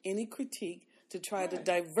criticism, any critique to try to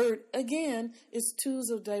divert. Again, it's tools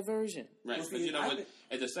of diversion. Right. But you know what?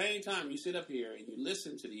 At the same time, you sit up here and you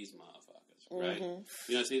listen to these motherfuckers, right? Mm-hmm. You know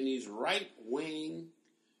what I'm saying? These right-wing,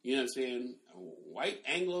 you know what I'm saying, white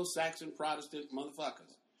Anglo-Saxon Protestant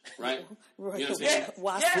motherfuckers, right? Right. You know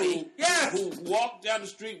what I'm saying? Who walk down the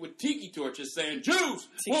street with tiki torches saying, Jews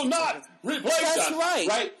will not replace us. That's right.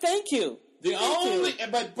 Right? Thank you.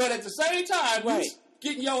 But at the same time, you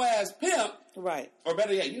getting your ass pimped. Right. Or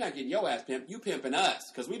better yet, you're not getting your ass pimped. You pimping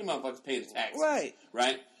us because we the motherfuckers paying the taxes. Right.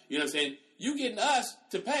 Right? You know what I'm saying? You getting us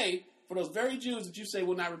to pay for those very Jews that you say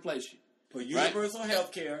will not replace you. For universal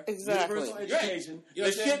health care, exactly. Universal education, you know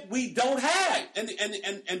the shit we don't have.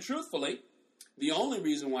 And truthfully, the only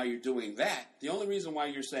reason why you're doing that, the only reason why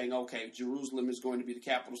you're saying, okay, Jerusalem is going to be the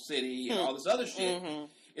capital city and all this other shit,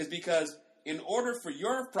 is because in order for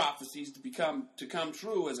your prophecies to come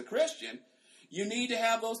true as a Christian, you need to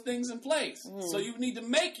have those things in place. So you need to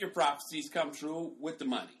make your prophecies come true with the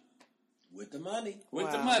money. With the money. With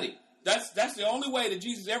the money. That's the only way that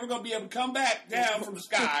Jesus is ever going to be able to come back down from the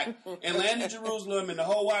sky and land in Jerusalem, and the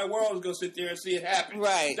whole wide world is going to sit there and see it happen.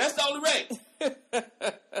 Right. That's the only way. You know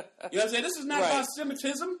what I'm saying? This is not about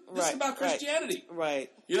Semitism. This is about Christianity. Right.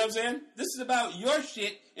 You know what I'm saying? This is about your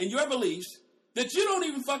shit and your beliefs that you don't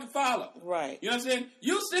even fucking follow. Right. You know what I'm saying?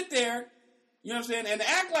 You sit there, you know what I'm saying, and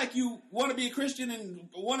act like you want to be a Christian and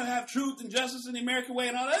want to have truth and justice in the American way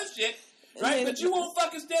and all that shit. Right, but you won't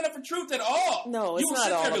fucking stand up for truth at all. No, it's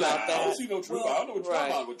not all about that. I don't see no truth. I don't know what you're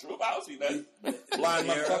talking about with truth. I don't see that. Blind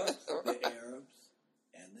motherfuckers. The Arabs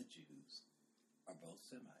and the Jews are both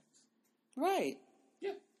Semites. Right.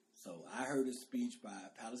 Yeah. So I heard a speech by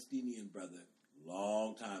a Palestinian brother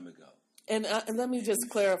long time ago. And let me just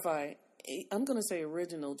clarify. I'm going to say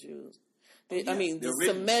original Jews. The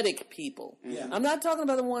Semitic people. Yeah. I'm not talking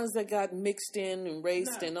about the ones that got mixed in and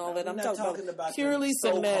raced and all that. I'm talking about purely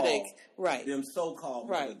Semitic. Right. Them so-called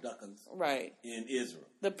Duckers in Israel.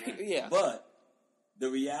 But the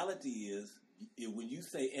reality is, when you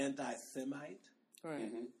say anti-Semite,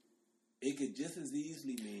 it could just as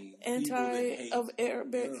easily mean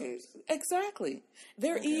anti-Arabic. Exactly.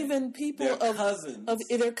 They're even people of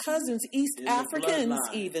their cousins, East Africans,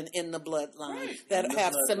 even in the bloodline that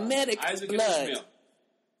have Semitic blood.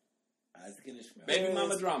 Isaac and Ishmael. Baby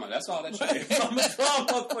mama drama. That's all that shit. Baby mama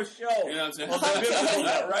drama for sure. You know what I'm saying? On the biblical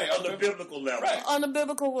level. Right. On the biblical level. Right. On the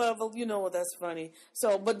biblical level, that's funny.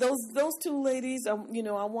 So, but those two ladies, I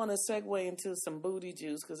want to segue into some booty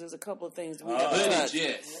juice because there's a couple of things we got to touch.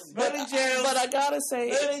 But I gotta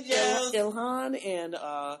say, Ilhan and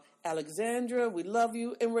Alexandra, we love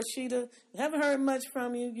you, and Rashida, haven't heard much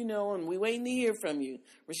from you, and we waiting to hear from you,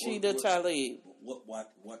 Rashida Tlaib.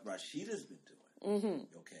 What Rashida's been doing?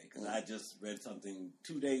 Okay, because I just read something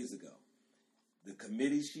 2 days ago. The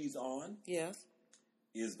committee she's on,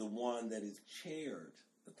 is the one that is chaired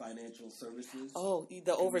the financial services. Oh,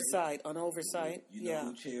 the oversight on oversight. You know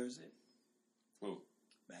who chairs it? Who?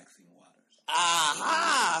 Maxine Waters.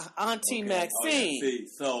 Aha, Auntie Maxine. See,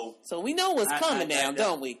 so we know what's coming now,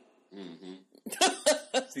 don't we? See,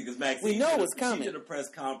 because Maxine, we know what's coming. She did a press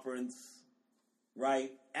conference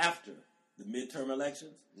right after the midterm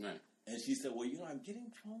elections. Right. And she said, well, I'm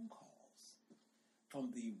getting phone calls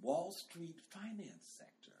from the Wall Street finance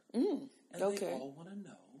sector. And they all want to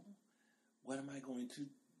know, what am I going to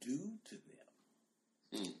do to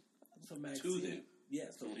them? So Maxine, to them? Yeah,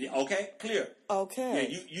 so, okay, clear.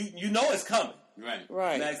 Okay. Yeah, you know it's coming.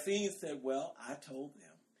 Right. Maxine said, well, I told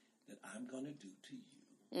them that I'm going to do to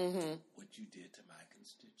you what you did to my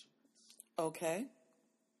constituents. Okay.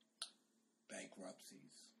 Bankruptcies.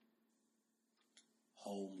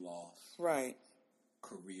 Home loss. Right.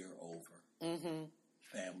 Career over.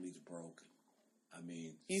 Families broken. I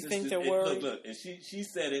mean, you think they're worried? Look, and she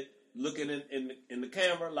said it looking in the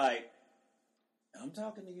camera like, I'm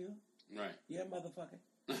talking to you. Right. Yeah, motherfucker.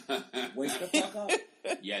 Wake the fuck up.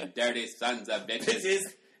 You dirty sons of bitches.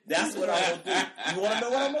 That's what I'm going to do. You want to know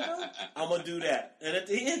what I'm going to do? I'm going to do that. And at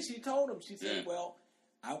the end, she told him, she said, well,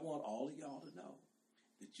 I want all of y'all to know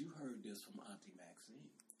that you heard this from Auntie Maxine.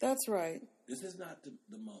 That's right. This is not the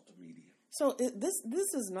multimedia. So this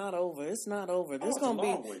is not over. It's not over. There's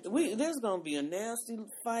there's gonna be a nasty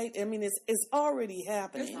fight. I mean, it's already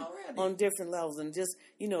happening on different levels, and just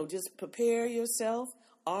prepare yourself,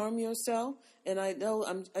 arm yourself, and I know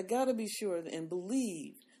I gotta be sure and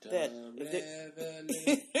believe that.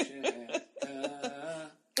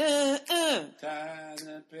 Time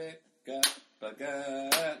to pick up a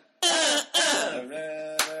gun.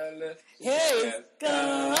 Hey,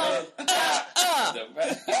 God.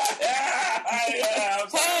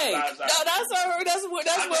 Hey, that's what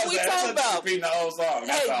we talking about. Repeating the whole song.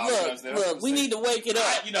 That's all. Look, we need to wake it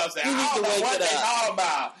up. You know what I'm saying? I don't know what they talking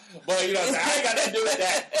about, but you know what I'm saying? I ain't got nothing to do with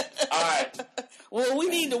that. All right. Well, we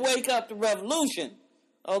need to wake up the revolution,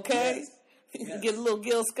 okay? Yes. Get a little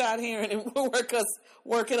Gil Scott-Heron and work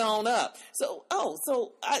it on up. So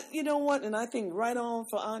you know what? And I think right on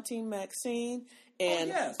for Auntie Maxine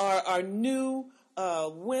and our new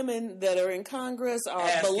women that are in Congress, our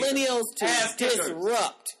millennials to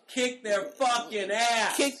disrupt. Kick their fucking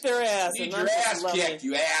ass. Kick their ass. Need your ass kicked,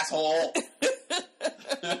 you asshole.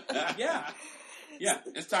 Yeah.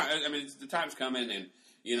 It's time. I mean, the time's coming, and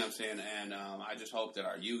you know what I'm saying. And I just hope that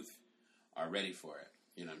our youth are ready for it.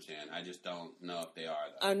 You know what I'm saying? I just don't know if they are.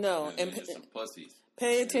 Though. I know. They're just some pussies.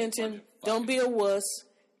 Pay attention. Don't be a wuss.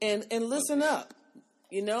 And listen up.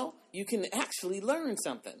 You know, you can actually learn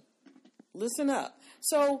something. Listen up.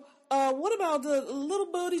 So, what about the little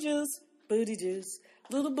booty juice?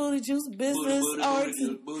 Little booty juice, business, arts,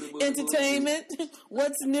 entertainment.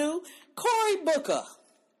 What's new? Cory Booker.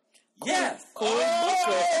 Yes. Cory Booker.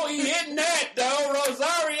 Oh, he hitting that, though.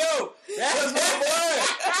 Rosario. That's my boy.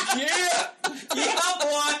 Yeah. Yeah,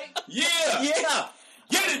 boy. Yeah.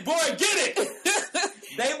 Get it, boy. Get it.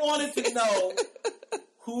 They wanted to know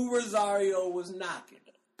who Rosario was knocking.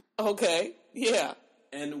 Okay. Yeah.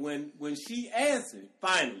 And when she answered,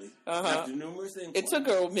 finally, after numerous inquiries. It took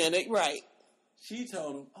her a minute, right. She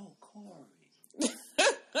told him, oh, Cory.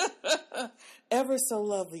 Ever so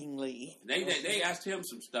lovingly. They asked him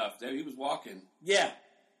some stuff. He was walking. Yeah.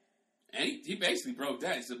 And he basically broke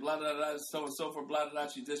down. He said, blah, blah, blah, so and so for blah, blah, blah,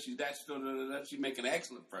 she's this, she's that, she's, blah, blah, blah, she make an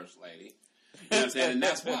excellent first lady. You know what I'm saying? And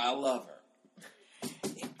that's why I love her.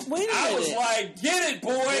 Wait a minute. I was like, get it,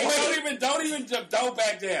 boy. Don't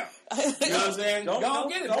back down. You know what I'm saying? Don't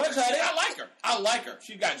get it. Don't cut it. I like her.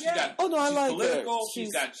 She's Oh, no, I like political. her.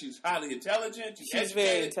 She's highly intelligent. She's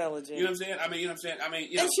very intelligent. You know what I'm saying? I mean,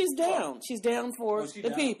 and she's down. She's down for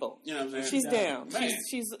the people. You know what I'm saying? She's down.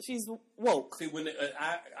 She's woke. See, when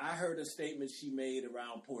I heard a statement she made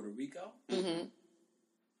around Puerto Rico, and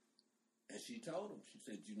she told him, she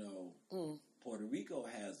said, Puerto Rico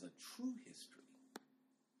has a true history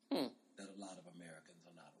that a lot of Americans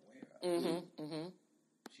are not aware of.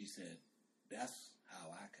 She said, that's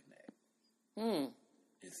how I connect.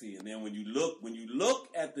 And see, and then when you look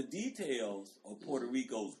at the details of Puerto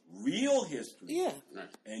Rico's real history,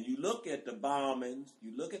 and you look at the bombings,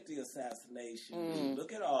 you look at the assassination, you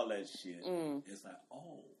look at all that shit, it's like,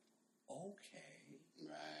 oh, okay.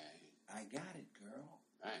 Right. I got it, girl.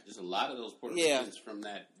 Right. There's a lot of those Puerto Ricans from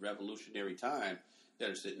that revolutionary time that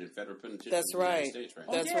are sitting in federal penitentiary in the United States right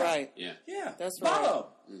now. That's right. Yeah. Yeah. That's right.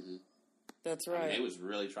 Mm-hmm. That's right. I mean, they was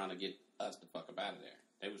really trying to get us the fuck up out of there.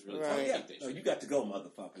 They was really trying to keep that shit. You got to go,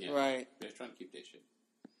 motherfucker. Yeah. Right. They was trying to keep that shit.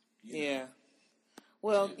 Yeah.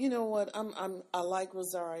 Well, you know what? I like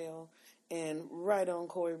Rosario and right on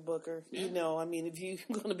Cory Booker. Yeah. You know, I mean, if you're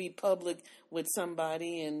going to be public with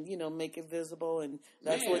somebody and, make it visible and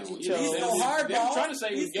that's what you chose. He's no hardball. They were trying to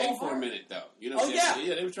say he was gay for a minute, though. You know what I'm saying?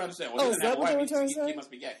 Yeah, they were trying to say, is that what they were trying to say? He must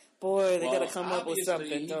be gay. Boy, they got to come up with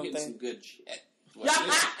something, don't they? Some good shit.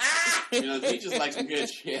 He just like some good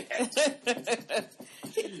shit.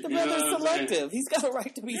 The brother's selective. He's got a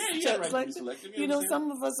right to be selective.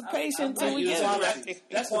 Some of us are patient until we get it.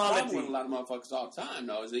 That's the problem with a lot of motherfuckers all the time,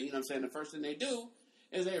 though, is that, you know what I'm saying, the first thing they do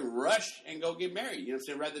is they rush and go get married, you know what I'm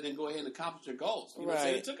saying, rather than go ahead and accomplish their goals. You know what I'm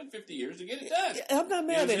saying? It took them 50 years to get it done. I'm not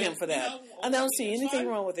mad at him for that. I don't see anything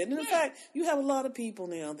wrong with it. And in fact, you have a lot of people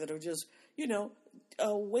now that are just,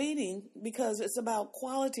 waiting because it's about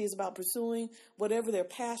quality, it's about pursuing whatever their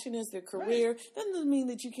passion is, their career. That doesn't mean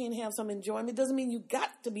that you can't have some enjoyment. It doesn't mean you got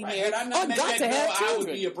to be married or got to have children. I would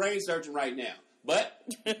be a brain surgeon right now. But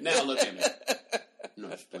now look at me. No,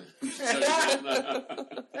 just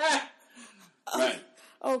right.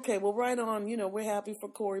 Okay, well, right on. We're happy for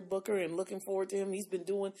Cory Booker and looking forward to him. He's been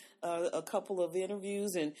doing a couple of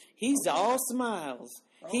interviews and he's all smiles.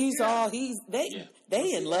 They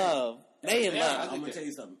in love. They in love. I'm gonna tell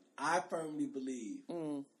you something. I firmly believe,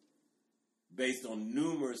 based on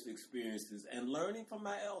numerous experiences and learning from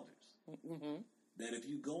my elders, that if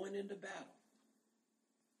you're going into battle,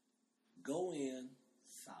 go in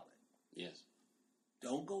solid. Yes.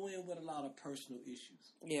 Don't go in with a lot of personal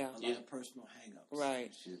issues. Yeah. A lot of personal hang-ups.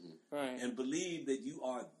 Right. Right. And believe that you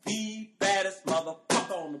are the baddest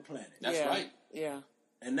motherfucker on the planet. That's right. Yeah.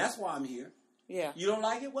 And that's why I'm here. Yeah. You don't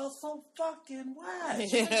like it? Well, so fucking what?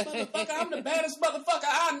 Motherfucker, I'm the baddest motherfucker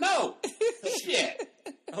I know. Shit.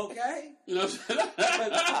 Okay? You know what I'm saying?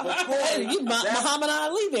 But Corey, you Muhammad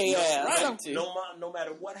Ali, they ass. Right. No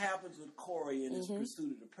matter what happens with Corey in his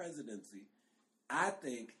pursuit of the presidency, I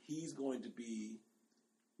think he's going to be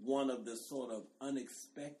one of the sort of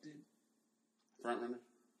unexpected front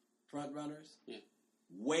runners. Yeah.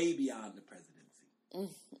 Way beyond the presidency.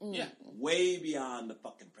 Yeah. Way beyond the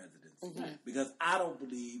fucking presidency. Because I don't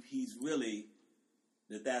believe he's really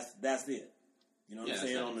that's it. You know what I'm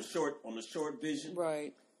saying? On the short vision.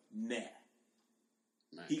 Right. Nah.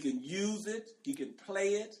 Right. He can use it, he can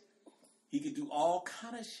play it, he can do all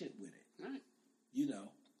kind of shit with it. Right. You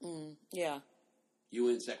know. Yeah.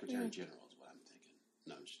 UN Secretary General is what I'm thinking.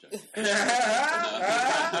 No, I'm just joking.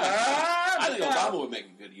 I think Obama would make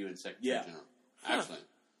a good UN Secretary General. Actually.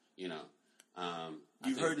 You know.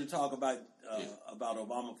 You've heard the talk about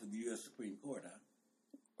Obama for the U.S. Supreme Court, huh?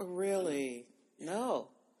 Really? No.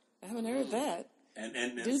 I haven't heard that. And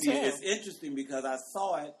see, it's interesting because I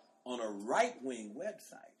saw it on a right-wing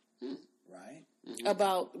website, right? Mm-hmm.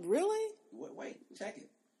 About, really? Wait, check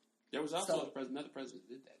it. There was also another president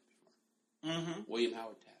who did that before. Mm-hmm. William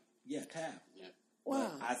Howard Taft. Yeah, Taft. Yeah.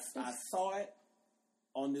 Wow. I saw it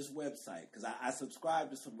on this website because I subscribe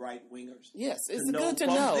to some right-wingers. Yes, it's good to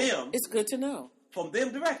know. Them, it's good to know. From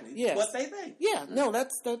them directly. Yes. What they think. Yeah, no,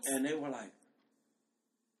 that's... And they were like,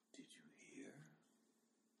 did you hear?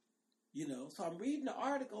 You know, so I'm reading the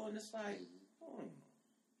article and it's like,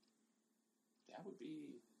 that would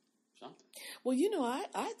be something. Well, you know,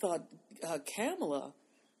 I thought Kamala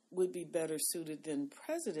would be better suited than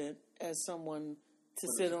president as someone to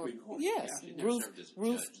sit on. Yes, yeah,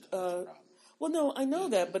 Ruth. Well, no, I know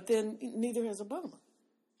that, but then neither has Obama.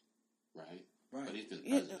 Right. But he's been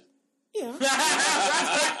president. Yeah.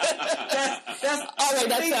 that's all right.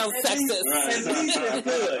 That sounds sexist.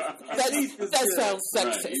 That sounds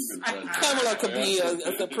sexist. Right. Kamala could be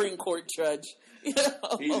a Supreme Court judge. You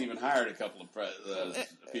know? He's even hired a couple of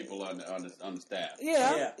people on the staff.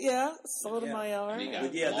 Yeah. Sotomayor.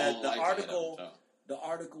 But the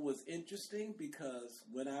article was interesting because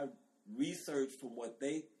when I researched from what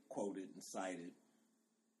they quoted and cited,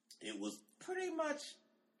 it was pretty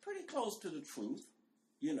close to the truth,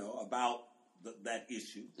 you know, about that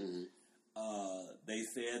issue. Mm-hmm. They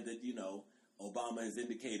said that, you know, Obama has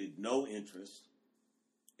indicated no interest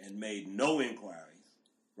and made no inquiries,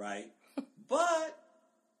 right? But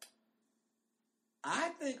I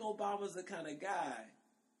think Obama's the kind of guy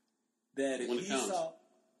that if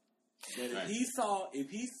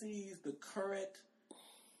he sees the current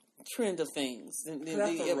trend of things,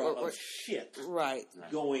 of shit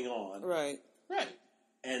going on, right,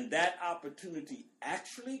 and that opportunity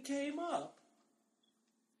actually came up,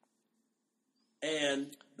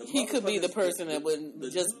 and he could be the person that would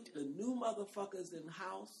the new motherfuckers in the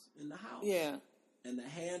house, yeah. And the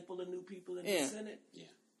handful of new people in the Senate,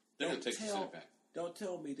 they're gonna take the Senate back. Don't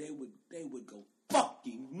tell me they would go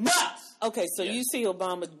fucking nuts. Okay, so you see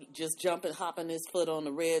Obama just hopping his foot on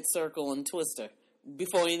the red circle and twister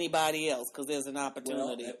before anybody else because there's an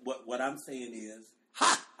opportunity. Well, what I'm saying is,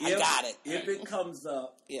 I got it. If it comes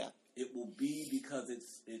up, it will be because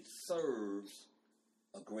it serves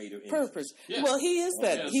a greater purpose. Yeah. Well, he is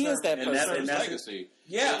that. He is that person. And that's legacy.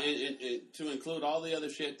 Yeah, to include all the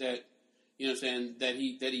other shit that. You know what I'm saying? That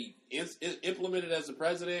he implemented as the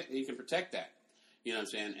president, and he can protect that. You know what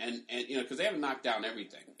I'm saying? And you know, because they haven't knocked down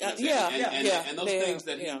everything. You know and those things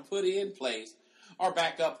that he put in place are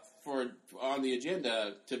back up on the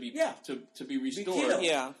agenda to be restored.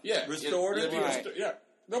 Restored.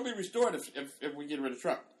 They'll be restored if we get rid of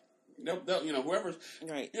Trump. They'll, you know, whoever's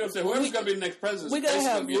right. You know what I'm saying? Whoever's going to be the next president. We got to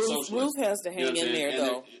have Ruth. Ruth has to hang in there,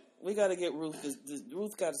 though. We got to get Ruth.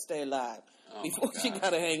 Ruth got to stay alive before she got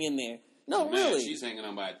to hang in there. No, really. She's hanging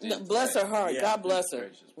on by a no, bless her heart. God bless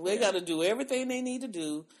her. They got to do everything they need to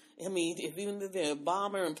do. I mean, even if they're a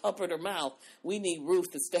bomber and pupper her mouth, we need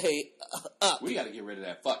Ruth to stay up. We got to get rid of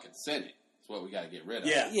that fucking Senate. That's what we got to get rid of.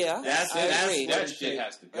 Yeah. That shit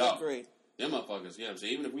has to go. I agree. Them motherfuckers, you know what I'm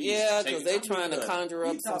saying? Even if we because they're trying to conjure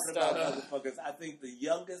up some stuff. Motherfuckers, I think the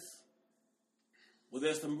youngest, well,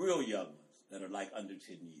 there's some real young ones that are like under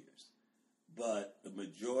 10 years. But the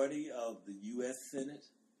majority of the U.S. Senate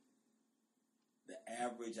the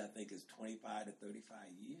average, I think, is 25 to 35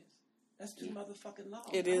 years. That's too motherfucking long.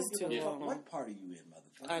 It is too long. What part are you in,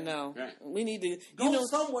 motherfucker? I know. Right. We need to go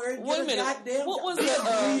somewhere and wait get a minute. goddamn. What was here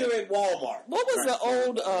at Walmart? What was the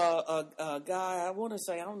old guy? I want to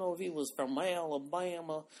say, I don't know if he was from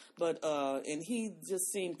Alabama, but and he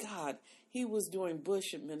just seemed, God, he was during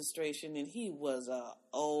Bush administration, and he was a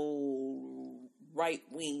old right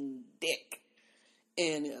wing dick.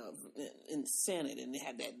 And in the Senate, and they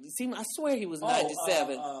had that. See, I swear he was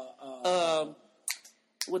 97.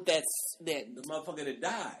 With that the motherfucker that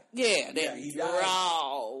died. Yeah, he died.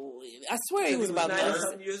 I swear he was about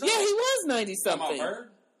 90 years old. Yeah, he was 90 something.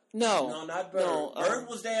 Bird? No, not Bird. No, Bird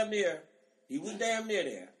was damn near. He was damn near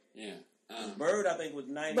there. Yeah. Bird, I think, was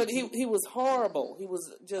 90. But he was horrible. He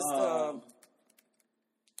was just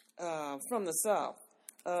from the South.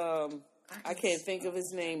 I can't think of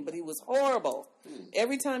his name, but he was horrible.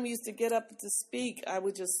 Every time he used to get up to speak, I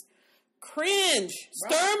would just cringe.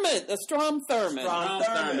 Right. Strom Thurmond. Strom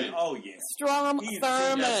Thurmond. Oh, yeah. Strom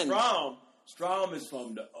Thurmond. Strom is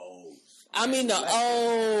from the old. I mean the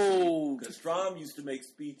old. Because Strom used to make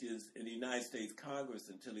speeches in the United States Congress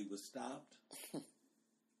until he was stopped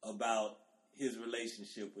about his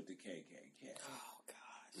relationship with the KKK. Oh,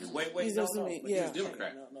 God. Wait, he no, he was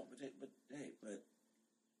Democrat. But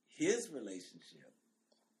his relationship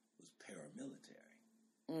was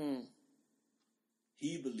paramilitary.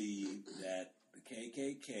 He believed that the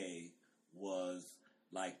KKK was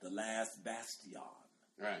like the last bastion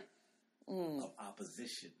of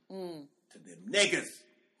opposition to them niggas.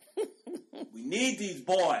 We need these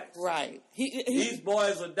boys. Right. These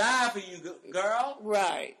boys will die for you, girl.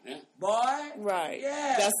 Right. Yeah. Boy. Right.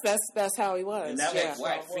 Yeah. That's how he was. And that was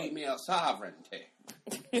white female sovereignty.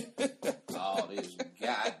 All these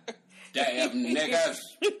goddamn niggas.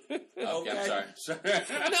 Okay, I'm sorry.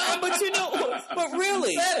 No, but but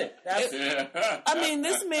really. You said it. I mean,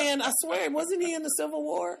 this man, I swear, wasn't he in the Civil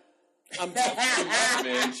War? I'm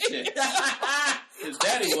man, shit. His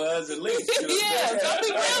daddy was, at least. Yes, I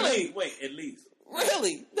mean, really. Wait, at least.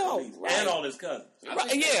 Really? No. Right. And all his cousins.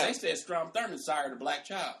 They said Strom Thurmond sired a black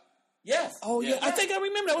child. Yes. Oh, yeah. I think I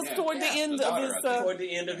remember that was toward the end of his... toward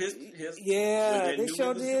the end of his yeah, they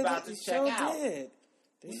sure did. They sure did.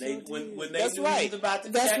 When they knew he was about to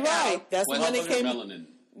That's check right. out. That's when it came... Melanin.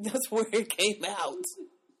 That's where it came out.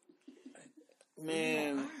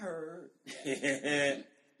 Man. I heard. I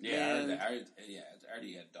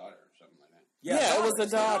already had a daughter or something like that. Yeah, it was a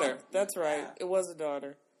daughter. That's right. Yeah. It was a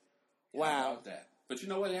daughter. Wow. About that. But you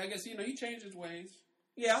know what? I guess, he changed his ways.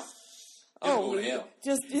 Yeah. Going to hell.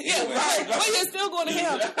 Right. Well, you're still going to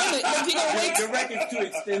hell. Wait a minute, you gonna wait? The record's too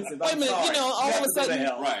extensive. Wait a minute, all of a sudden,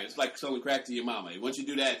 right? It's like selling crack to your mama. Once you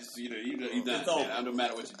do that, you done. It don't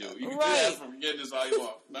matter what you do. You can do that for forgiveness all you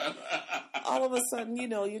want. All of a sudden,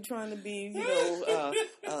 you're trying to be,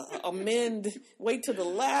 amend. Wait till the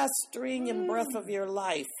last string and breath of your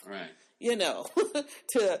life. Right. To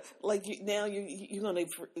now you're going to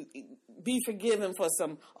be forgiven for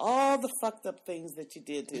all the fucked up things that you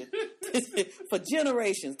did for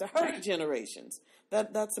generations, to hurt generations.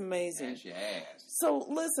 That's amazing. That's your ass. So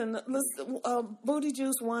listen, Booty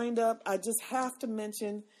Juice wind up. I just have to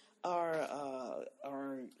mention our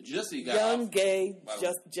young gay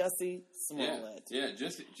Jussie Smollett. Yeah,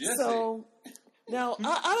 Jussie. So. Now,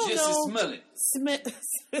 I don't know.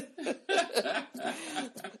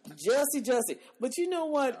 Jussie. But you know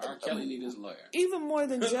what? R. Kelly need his lawyer. Even more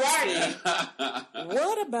than Jussie,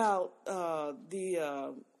 what about what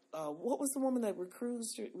was the woman that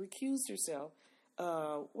recused herself?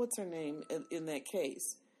 What's her name in that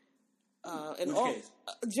case? Which case?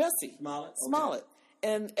 Jussie. Smollett.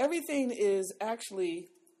 And everything is actually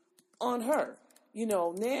on her.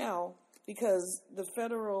 Now... Because the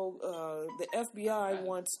the FBI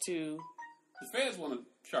wants to... The feds want to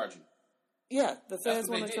charge him. Yeah, the feds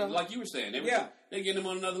want to charge him. Like you were saying. They get him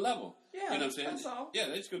on another level. Yeah, you know what I'm saying? That's all. Yeah,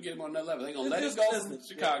 they just go get him on another level. They're going to let him go from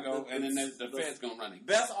Chicago, and then the feds going to run him.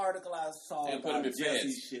 Best article I saw about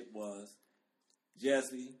Jessie's shit was,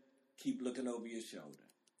 Jussie, keep looking over your shoulder.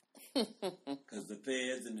 Because the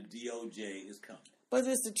feds and the DOJ is coming. But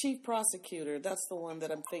it's the chief prosecutor. That's the one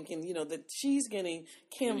that I'm thinking, that she's getting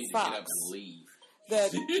Kim Fox. Get up and leave.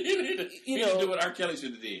 That, you need to do what R. Kelly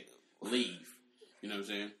should have did. Leave. You know what I'm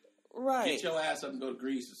saying? Right. Get your ass up and go to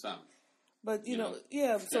Greece or something. But, so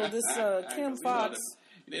this Kim Fox.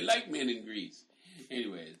 They like men in Greece.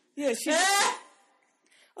 Anyways. Yeah, she...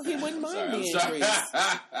 he wouldn't mind being in Greece.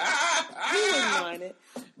 He wouldn't mind it.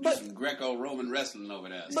 But some Greco-Roman wrestling over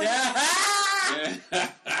there.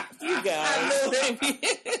 You guys.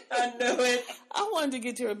 I knew it. I wanted to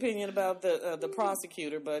get your opinion about the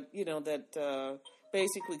prosecutor, but that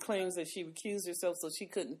basically claims that she recused herself so she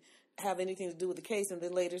couldn't have anything to do with the case, and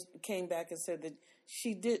then later came back and said that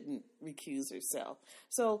she didn't recuse herself.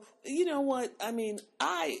 So, you know what? I mean,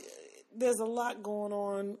 there's a lot going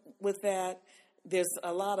on with that. There's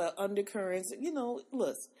a lot of undercurrents. You know,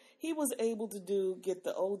 look, he was able to get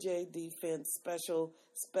the OJ defense special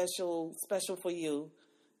for you,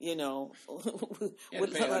 you know,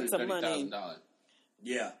 with lots of money.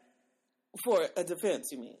 Yeah. For a defense,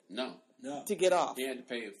 you mean? No. To get off. He had to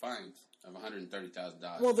pay fines of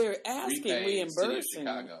 $130,000. Well, they're asking reimbursing. City of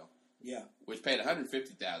Chicago. Yeah. Which paid $150,000.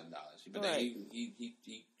 But right.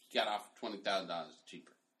 he got off $20,000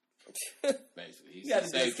 cheaper. Basically. He got a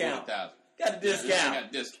discount. $40,000. Got a discount. Got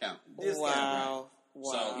a discount. Wow.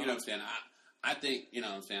 Wow. So, you know what I'm saying? I think, you know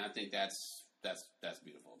what I'm saying? I think that's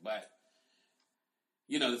beautiful. But,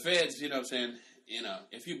 you know, the feds, you know what I'm saying? You know,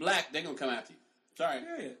 if you're black, they're going to come after you. Sorry.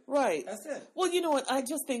 Right. That's it. Well, you know what? I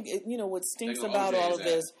just think, you know, what stinks about all of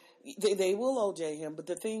this, they will OJ him. But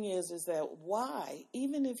the thing is that why,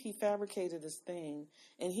 even if he fabricated this thing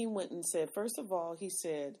and he went and said, first of all, he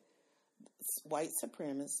said white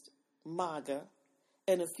supremacist, MAGA,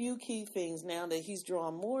 and a few key things now that he's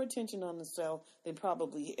drawn more attention on himself than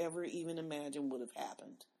probably ever even imagined would have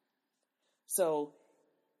happened. So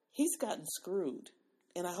he's gotten screwed.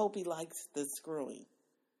 And I hope he likes the screwing.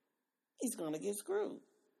 He's going to get screwed.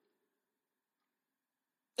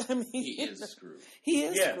 I mean, he is screwed. He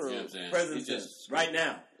is screwed. You know what I'm President just right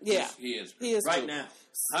now. Yeah. He is screwed. He is right screwed. now.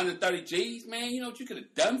 130 G's, man. You know what you could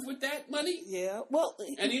have done with that money? Yeah. Well,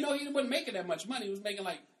 and you know he wasn't making that much money. He was making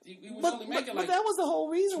like but that was the whole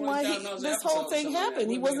reason why this whole thing happened.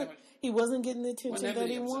 He wasn't getting the attention that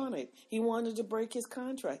he wanted. He wanted to break his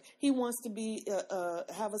contract. He wants to be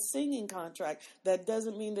have a singing contract. That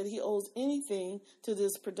doesn't mean that he owes anything to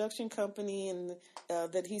this production company and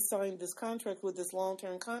that he signed this contract with, this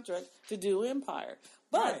long-term contract to do Empire.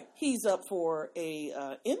 But he's up for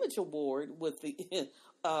a image award with the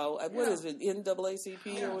what is it,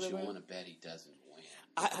 NAACP or whatever. You want to bet he doesn't win?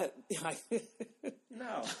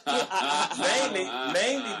 No.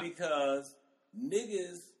 mainly because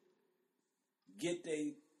niggas get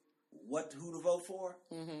who to vote for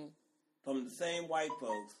from the same white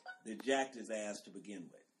folks that jacked his ass to begin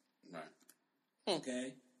with. Right.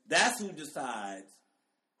 Okay? That's who decides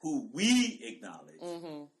who we acknowledge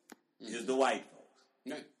is the white folks.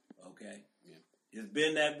 Right. Okay? Yeah. It's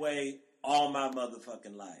been that way all my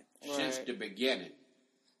motherfucking life. Since the beginning.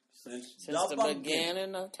 Since the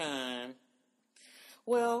beginning of time.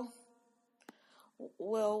 Well,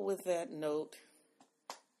 with that note,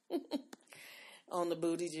 on the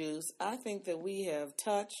booty juice, I think that we have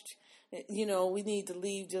touched, you know, we need to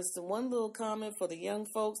leave just one little comment for the young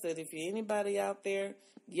folks that if you're anybody out there,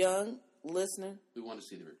 young, listener. We want to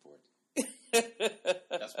see the report.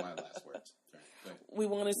 That's my last words. Sorry. We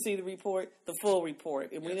want to see the report, the full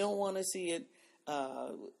report, and we don't want to see it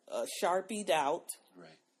sharpied out. Right.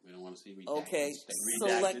 We don't want to see redacted. Okay,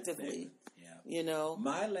 selectively. Yeah. You know.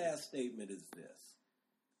 My last statement is this: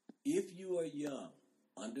 if you are young,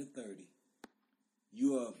 under 30,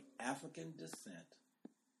 you are of African descent,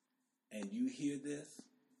 and you hear this,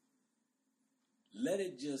 let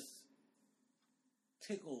it just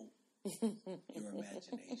tickle your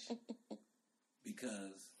imagination,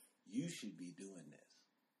 because you should be doing this.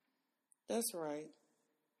 That's right.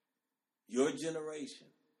 Your generation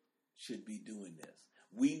should be doing this.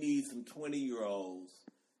 We need some 20-year-olds,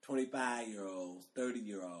 25-year-olds,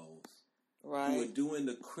 30-year-olds who are doing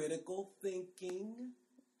the critical thinking,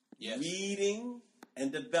 reading,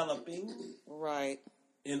 and developing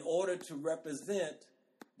in order to represent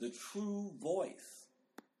the true voice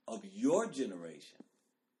of your generation.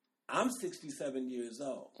 I'm 67 years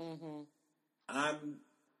old. Mm-hmm. I'm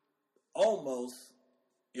almost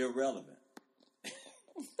irrelevant.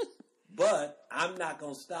 But I'm not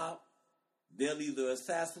going to stop. They'll either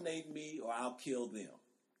assassinate me or I'll kill them.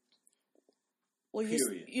 Well,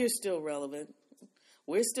 you're still relevant.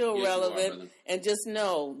 We're still relevant. And just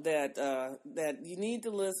know that that you need to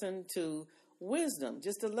listen to wisdom.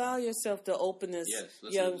 Just allow yourself to open this,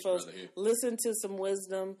 young folks. Listen to some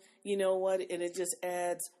wisdom. You know what? And it just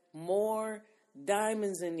adds more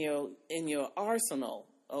diamonds in your arsenal.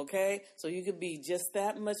 Okay? So you could be just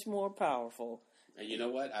that much more powerful. And you know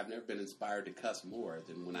what? I've never been inspired to cuss more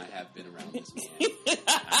than when I have been around this man.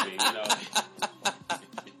 I mean, you know,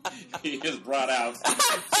 he has brought out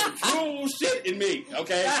some true shit in me,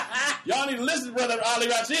 okay? Y'all need to listen, brother Ali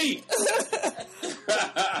Rashid.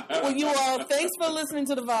 right. Well, you all, thanks for listening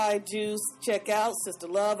to the Vibe Juice. Check out Sister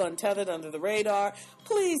Love, Untethered, Under the Radar.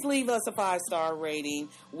 Please leave us a 5-star rating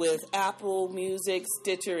with Apple Music,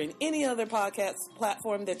 Stitcher, and any other podcast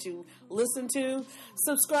platform that you listen to.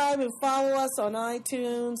 Subscribe and follow us on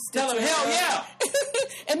iTunes. Stitcher. Tell them hell yeah!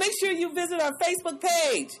 And make sure you visit our Facebook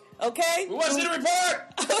page. Okay? We want to see the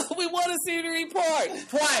report! We want to see the report.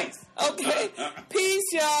 Twice. Okay. Peace,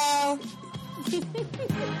 y'all.